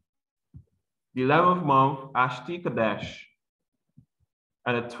 The 11th month, Ashti Kadesh.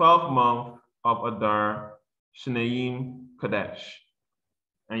 And the 12th month of Adar, Shneim Kadesh.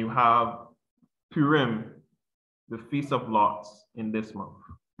 And you have Purim, the Feast of Lots, in this month.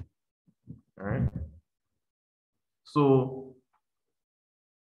 All right. So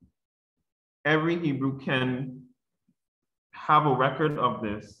every Hebrew can have a record of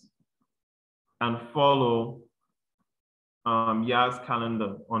this and follow Yah's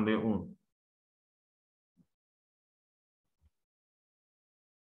calendar on their own.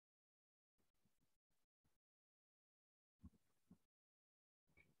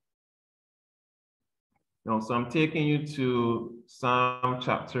 Now, so I'm taking you to Psalm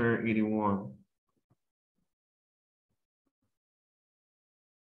chapter 81.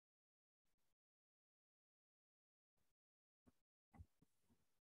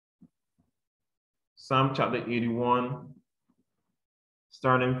 Psalm chapter 81,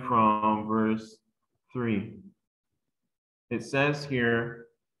 starting from verse 3. It says here,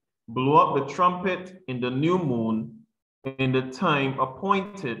 blow up the trumpet in the new moon, in the time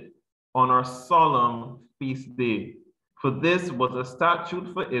appointed on our solemn feast day. For this was a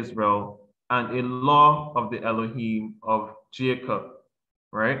statute for Israel and a law of the Elohim of Jacob,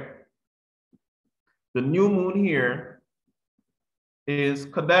 right? The new moon here is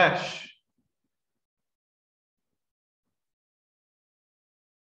Kadesh.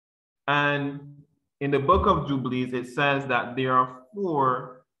 And in the book of Jubilees, it says that there are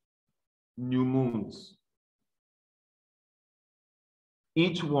 4 new moons,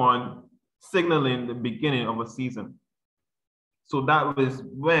 each one signaling the beginning of a season. So that was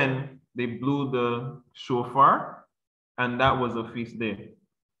when they blew the shofar, and that was a feast day.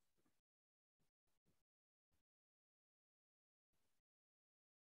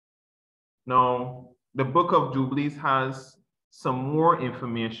 Now, the book of Jubilees has some more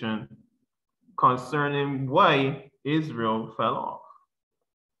information concerning why Israel fell off.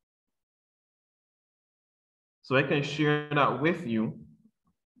 So I can share that with you,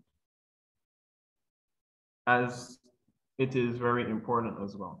 as it is very important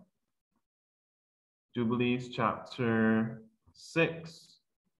as well. Jubilees chapter 6.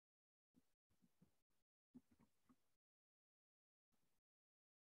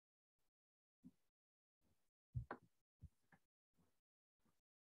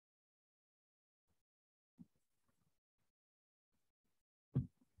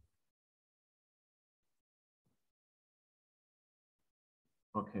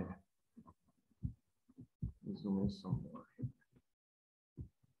 Okay. Zoom in some more.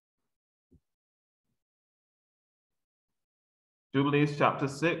 Jubilees chapter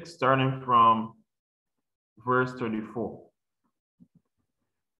 6, starting from verse 34.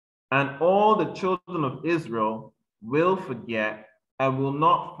 And all the children of Israel will forget and will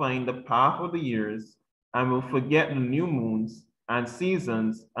not find the path of the years, and will forget the new moons and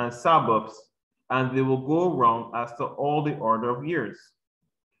seasons and Sabbaths, and they will go wrong as to all the order of years.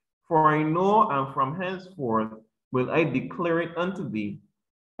 For I know, and from henceforth will I declare it unto thee,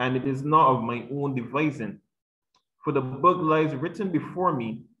 and it is not of my own devising. For the book lies written before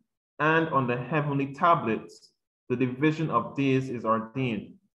me, and on the heavenly tablets the division of days is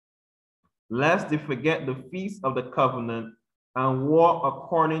ordained, lest they forget the feast of the covenant, and walk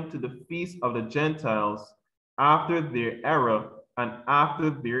according to the feast of the Gentiles, after their error and after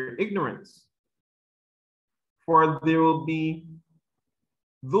their ignorance. For there will be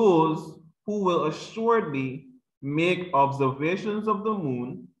those who will assuredly make observations of the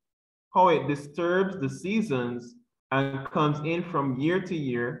moon, how it disturbs the seasons and comes in from year to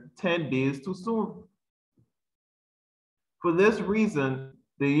year 10 days too soon. For this reason,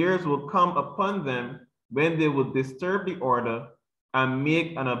 the years will come upon them when they will disturb the order and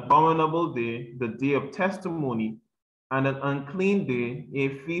make an abominable day the day of testimony, and an unclean day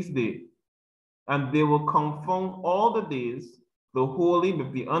a feast day. And they will confound all the days, the holy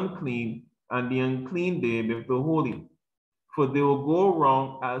with the unclean, and the unclean day with the holy. For they will go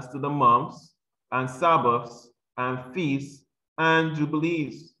wrong as to the months, and Sabbaths, and feasts, and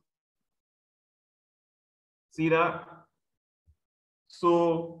jubilees. See that?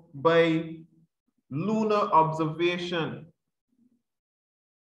 So by lunar observation,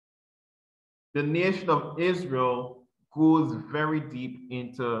 the nation of Israel goes very deep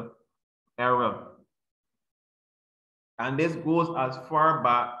into error. And this goes as far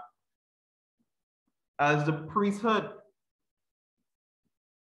back as the priesthood.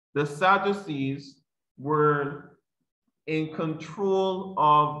 The Sadducees were in control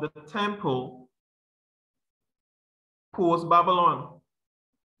of the temple post-Babylon.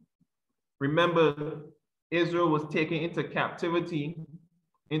 Remember, Israel was taken into captivity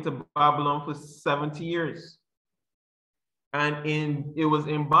into Babylon for 70 years. And it was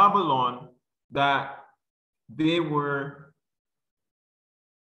in Babylon that they were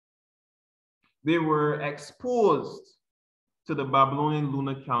exposed to the Babylonian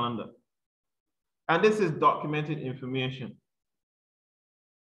lunar calendar. And this is documented information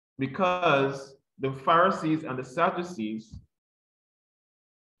because the Pharisees and the Sadducees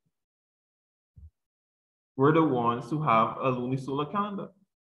were the ones who have a lunisolar calendar.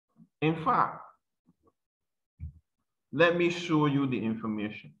 In fact, let me show you the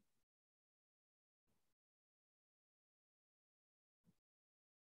information.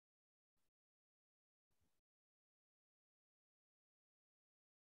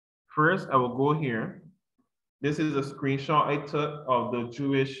 First, I will go here. This is a screenshot I took of the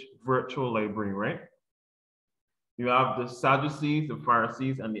Jewish virtual library, right? You have the Sadducees, the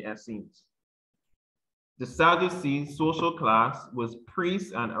Pharisees, and the Essenes. The Sadducees' social class was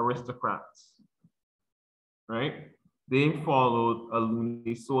priests and aristocrats, right? They followed a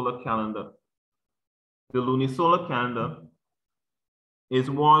lunisolar calendar. The lunisolar calendar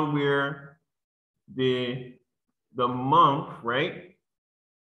is one where the month, right,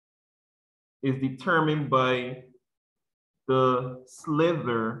 is determined by the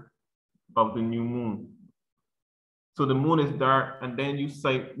slither of the new moon. So the moon is dark, and then you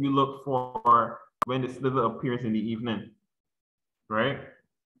look for when the slither appears in the evening, right?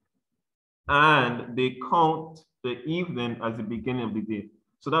 And they count the evening as the beginning of the day.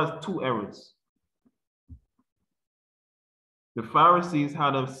 So that's 2 errors. The Pharisees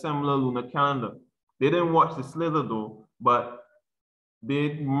had a similar lunar calendar. They didn't watch the slither though, but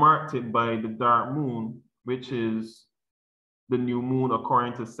they marked it by the dark moon, which is the new moon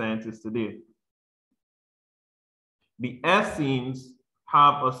according to scientists today. The Essenes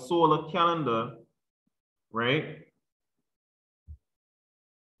have a solar calendar, right,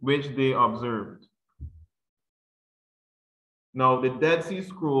 which they observed. Now, the Dead Sea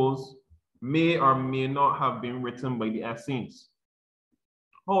Scrolls may or may not have been written by the Essenes.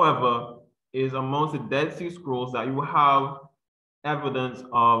 However, it is amongst the Dead Sea Scrolls that you have evidence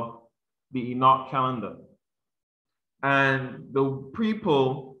of the Enoch calendar. And the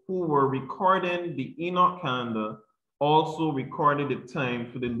people who were recording the Enoch calendar also recorded the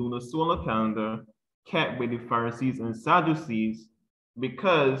time for the lunisolar calendar kept by the Pharisees and Sadducees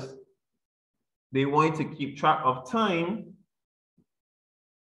because they wanted to keep track of time.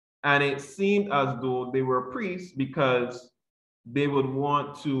 And it seemed as though they were priests because they would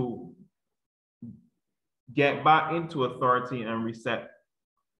want to get back into authority and reset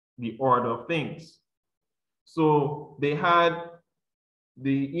the order of things. So they had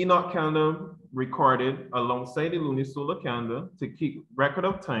the Enoch calendar recorded alongside the lunisolar calendar to keep record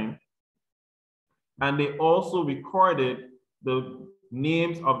of time. And they also recorded the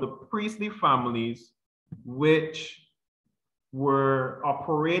names of the priestly families which were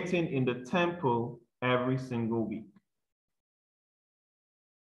operating in the temple every single week.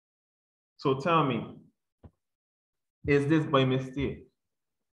 So tell me, is this by mistake?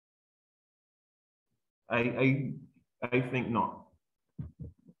 I think not.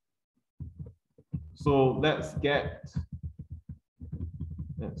 So let's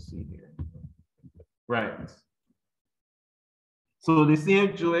see here. Right. So the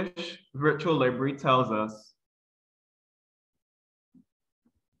same Jewish virtual library tells us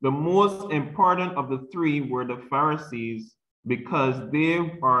the most important of the 3 were the Pharisees because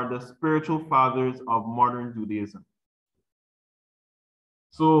they are the spiritual fathers of modern Judaism.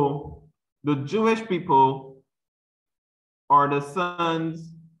 So the Jewish people are the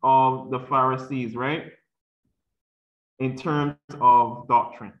sons of the Pharisees, right? In terms of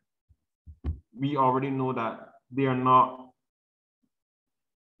doctrine. We already know that they are not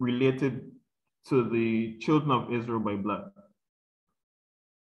related to the children of Israel by blood.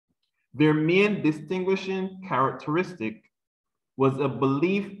 Their main distinguishing characteristic was a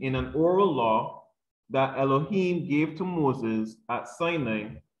belief in an oral law that Elohim gave to Moses at Sinai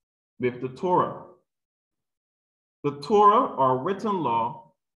with the Torah. The Torah, or written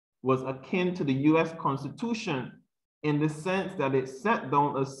law, was akin to the US Constitution in the sense that it set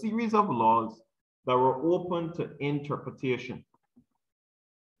down a series of laws that were open to interpretation.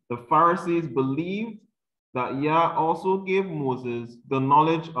 The Pharisees believed that Yah also gave Moses the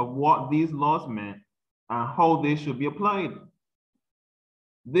knowledge of what these laws meant and how they should be applied.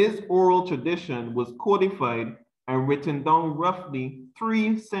 This oral tradition was codified and written down roughly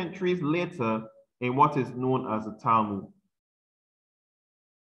 3 centuries later in what is known as the Talmud.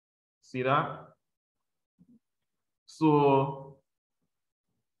 See that? So,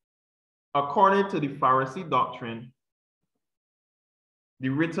 according to the Pharisee doctrine, the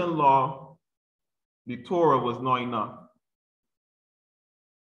written law, the Torah, was not enough.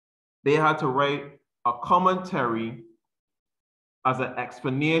 They had to write a commentary as an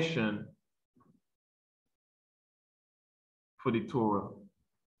explanation for the Torah.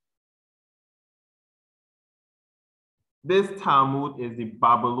 This Talmud is the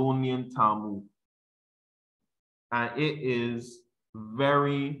Babylonian Talmud, and it is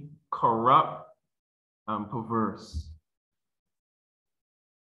very corrupt and perverse.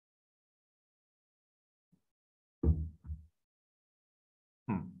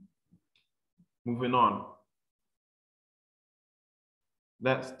 Moving on.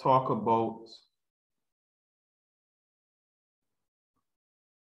 Let's talk about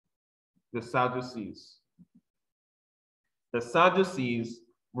the Sadducees. The Sadducees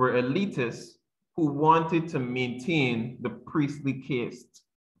were elitists who wanted to maintain the priestly caste,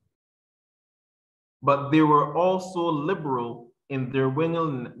 but they were also liberal in their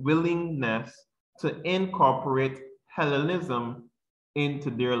willingness to incorporate Hellenism into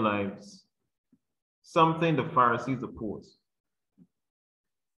their lives, something the Pharisees opposed.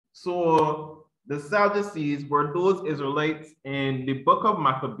 So the Sadducees were those Israelites in the book of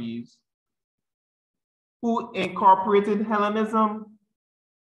Maccabees who incorporated Hellenism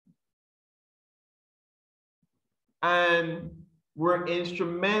and were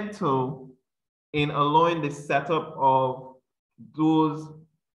instrumental in allowing the setup of those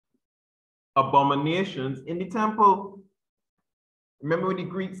abominations in the temple. Remember when the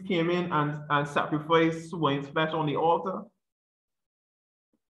Greeks came in and sacrificed swine's flesh on the altar?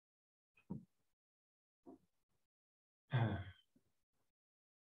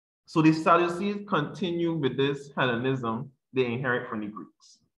 So the Sadducees continue with this Hellenism they inherit from the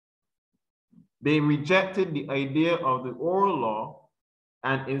Greeks. They rejected the idea of the oral law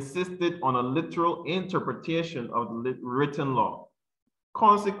and insisted on a literal interpretation of the written law.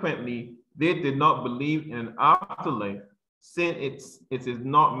 Consequently, they did not believe in an afterlife, since it is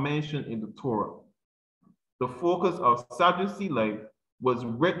not mentioned in the Torah. The focus of Sadducee life was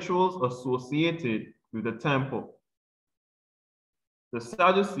rituals associated with the temple. The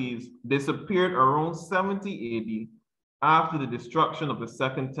Sadducees disappeared around 70 AD after the destruction of the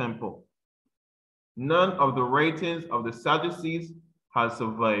Second Temple. None of the writings of the Sadducees has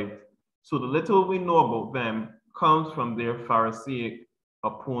survived, so the little we know about them comes from their Pharisaic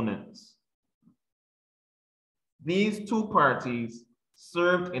opponents. These two parties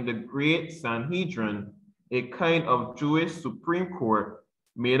served in the Great Sanhedrin, a kind of Jewish Supreme Court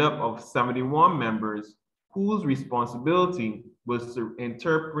made up of 71 members whose responsibility was to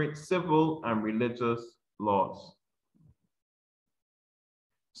interpret civil and religious laws.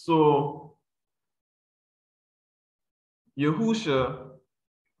 So YAHUAH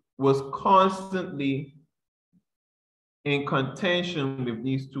was constantly in contention with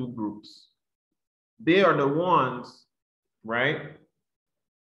these two groups. They are the ones, right,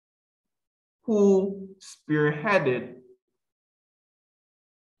 who spearheaded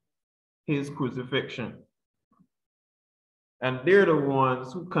his crucifixion. And they're the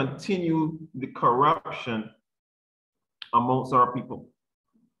ones who continue the corruption amongst our people.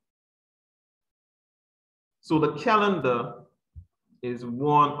 So the calendar is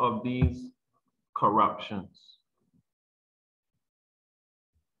one of these corruptions.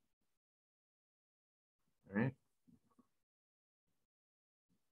 All right.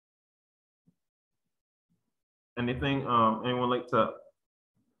 Anything, anyone like to,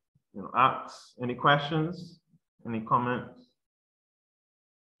 ask? Any questions? Any comments?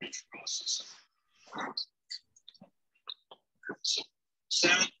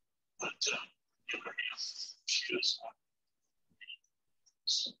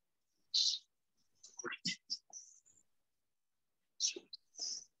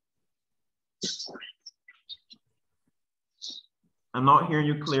 I'm not hearing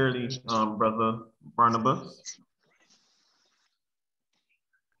you clearly, Brother Barnabas.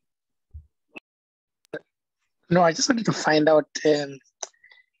 No, I just wanted to find out.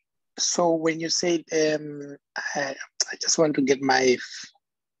 So when you said, I just want to get my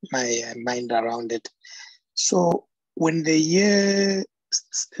mind around it. So when the year,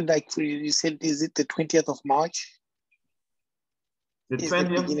 like you said, is it the 20th of March? The 20th?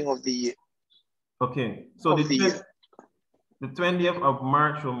 The beginning of the year. Okay, so the 20th of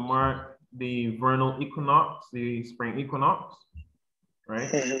March will mark the vernal equinox, the spring equinox,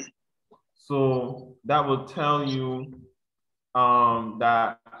 right? Mhm. So that will tell you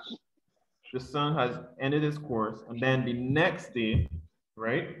that the sun has ended its course, and then the next day,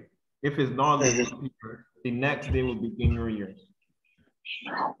 right? If it's not the Mhm. leap year, the next day will begin your year.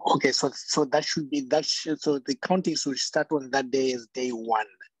 Okay, so that should be so the counting should start on that day as day 1.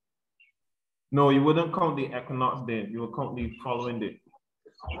 No, you wouldn't count the equinox day. You will count the following day.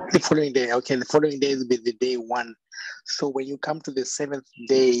 The following day, okay, the following day will be the day 1. So when you come to the 7th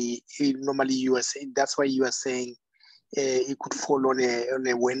day, normally you are saying, that's why you are saying it could fall on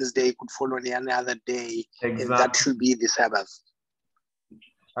a Wednesday, it could fall on any other day, Exactly. and that should be the Sabbath.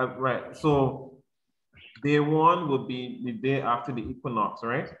 Right. So day 1 would be the day after the equinox,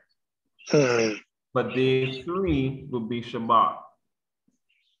 right? But day 3 will be Shabbat.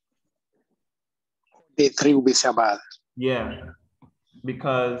 Day 3 will be Shabbat. Yeah,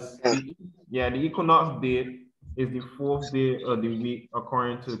 because the equinox date is the 4th day of the week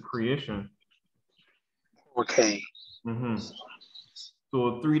according to creation. Okay.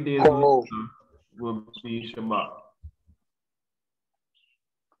 So 3 days Oh. later will be Shabbat.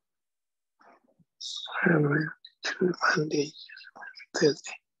 Monday,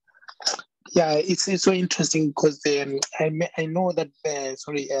 Thursday. Yeah, it's so interesting because I know that I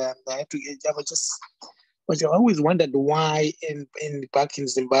have to. I always wondered why back in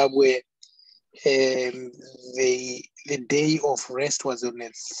Zimbabwe, the day of rest was on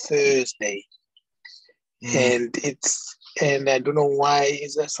a Thursday, and I don't know why.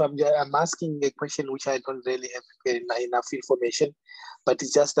 So I'm asking a question which I don't really have enough information, but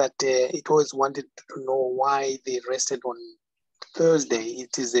it's just that it always wanted to know why they rested on Thursday.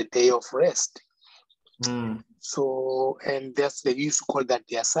 It is a day of rest. So, and they used to call that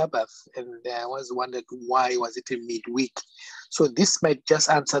their Sabbath. And I was wondered why was it a midweek? So this might just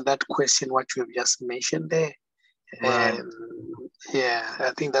answer that question, what you have just mentioned there. Right. Yeah,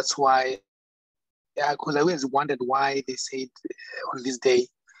 I think that's why. Yeah, because I always wondered why they said on this day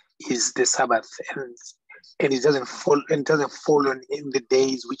is the Sabbath, and it doesn't fall. And doesn't fall on in the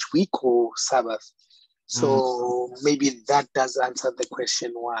days which we call Sabbath. So maybe that does answer the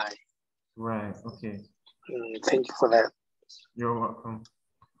question why. Right. Okay. Thank you for that. You're welcome.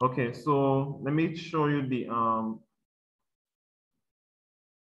 Okay, so let me show you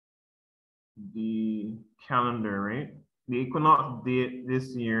the calendar, right? The equinox date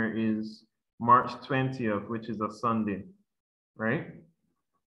this year is March 20th, which is a Sunday, right?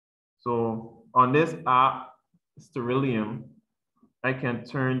 So on this app, Sterilium, I can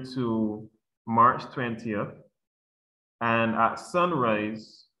turn to March 20th, and at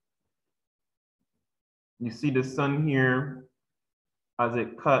sunrise, you see the sun here as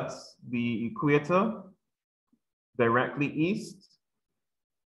it cuts the equator directly east,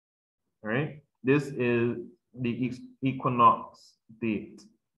 right? This is the equinox date,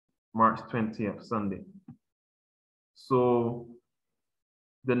 March 20th, Sunday. So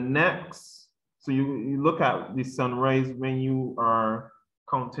so you look at the sunrise when you are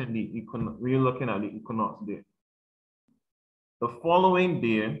counting the equinox, when you're looking at the equinox date. The following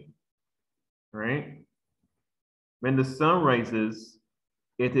day, right? When the sun rises,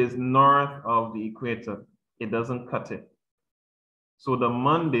 it is north of the equator. It doesn't cut it. So the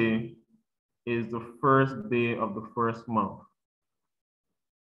Monday is the first day of the first month.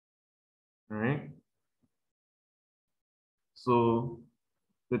 All right. So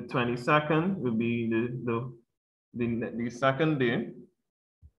the 22nd will be the second day.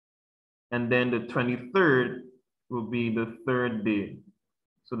 And then the 23rd will be the third day.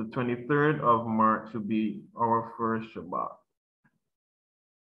 So the 23rd of March will be our first Shabbat.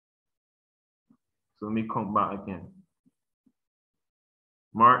 So let me come back again.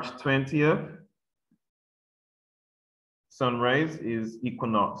 March 20th, sunrise is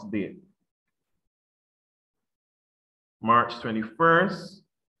equinox date. March 21st,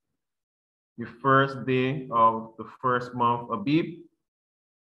 the first day of the first month Abib.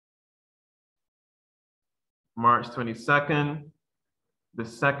 March 22nd, the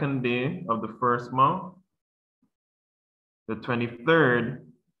second day of the first month. The 23rd,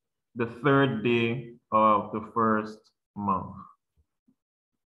 the third day of the first month.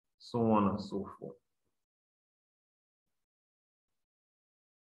 So on and so forth.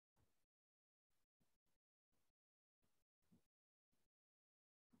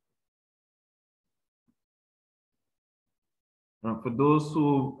 For those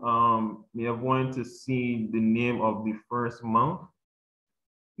who may have wanted to see the name of the first month,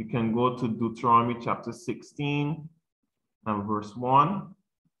 you can go to Deuteronomy chapter 16 and verse 1.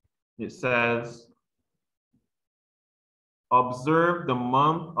 It says, observe the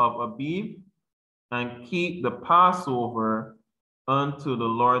month of Abib and keep the Passover unto the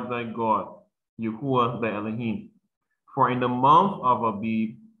Lord thy God, YAHUAH thy Elohim. For in the month of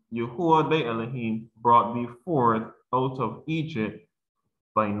Abib, YAHUAH thy Elohim brought thee forth out of Egypt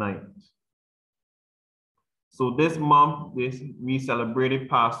by night. So this month, we celebrated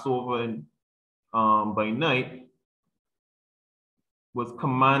Passover by night, was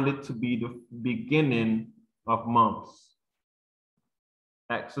commanded to be the beginning of months.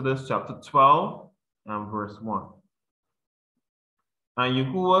 Exodus chapter 12 and verse 1. And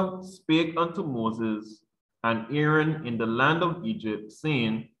YAHUAH spake unto Moses and Aaron in the land of Egypt,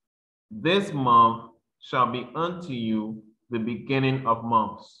 saying, This month shall be unto you the beginning of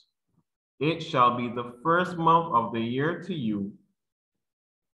months. It shall be the first month of the year to you.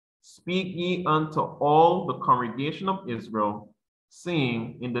 Speak ye unto all the congregation of Israel,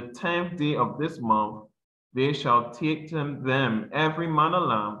 saying, In the 10th day of this month, they shall take them every man a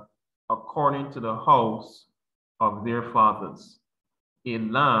lamb, according to the house of their fathers, a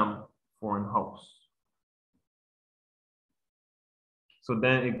lamb for an house. So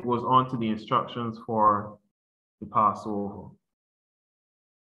then it goes on to the instructions for the Passover.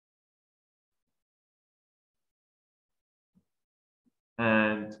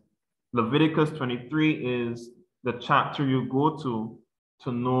 And Leviticus 23 is the chapter you go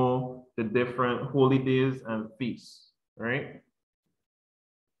to know the different holy days and feasts, right?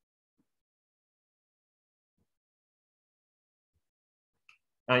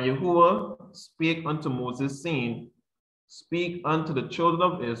 And YAHUAH spake unto Moses, saying, Speak unto the children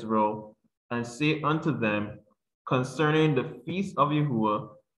of Israel, and say unto them concerning the feast of YAHUAH,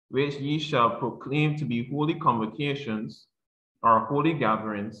 which ye shall proclaim to be holy convocations, or holy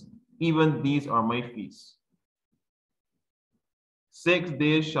gatherings, even these are my feasts. 6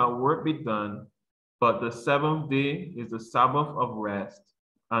 days shall work be done, but the 7th day is the Sabbath of rest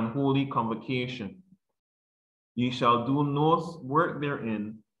and holy convocation. Ye shall do no work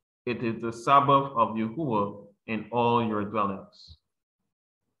therein. It is the Sabbath of YAHUAH in all your dwellings.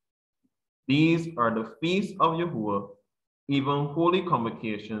 These are the feasts of YAHUAH, even holy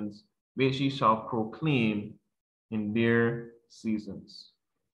convocations, which ye shall proclaim in their seasons.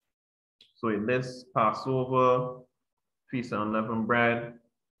 So it lists Passover, Feast of Unleavened Bread,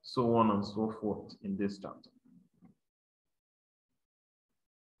 so on and so forth in this chapter.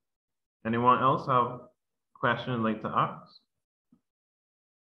 Anyone else have questions like to ask?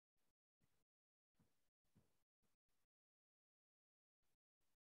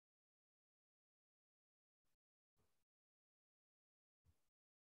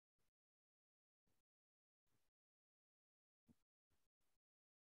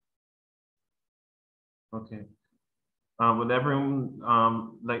 Okay. Would everyone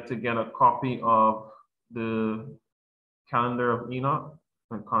like to get a copy of the calendar of Enoch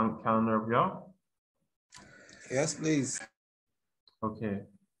and calendar of Yah? Yes, please. Okay.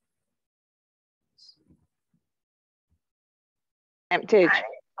 Teach.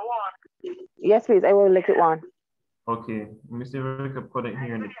 Yes, please. I will look at one. Okay. Let me see if I can put it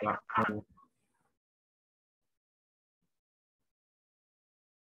here in the chat.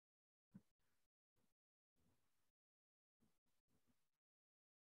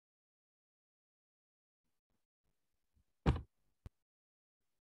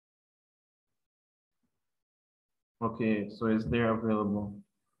 Okay, so is there available?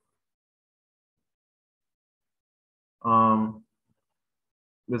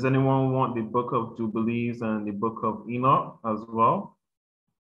 Does anyone want the book of Jubilees and the book of Enoch as well?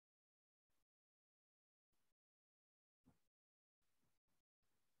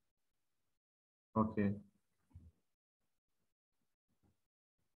 Okay.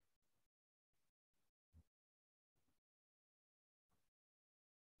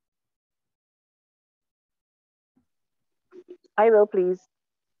 I will, please.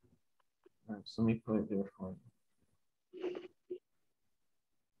 All right, so let me put it there for you.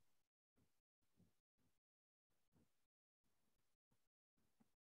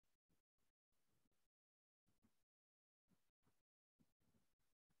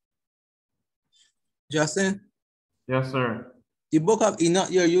 Justin, Yes, sir. the book of Enoch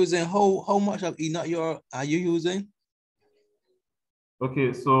you're using, how much of Enoch are you using?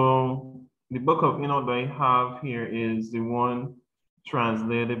 Okay, so the book of Enoch that I have here is the one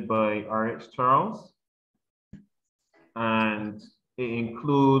translated by R.H. Charles, and it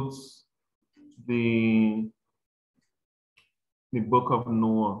includes the book of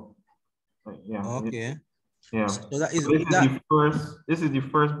Noah. Yeah. Okay. Yeah. So that is so this is the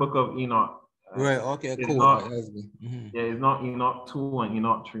first book of Enoch. right. Okay, it's cool. Not, Mm-hmm. Yeah, it's not Enoch 2 and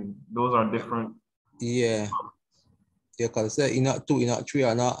Enoch 3. Those are different. Yeah. Yeah, because Enoch 2, Enoch 3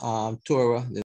 are not Torah.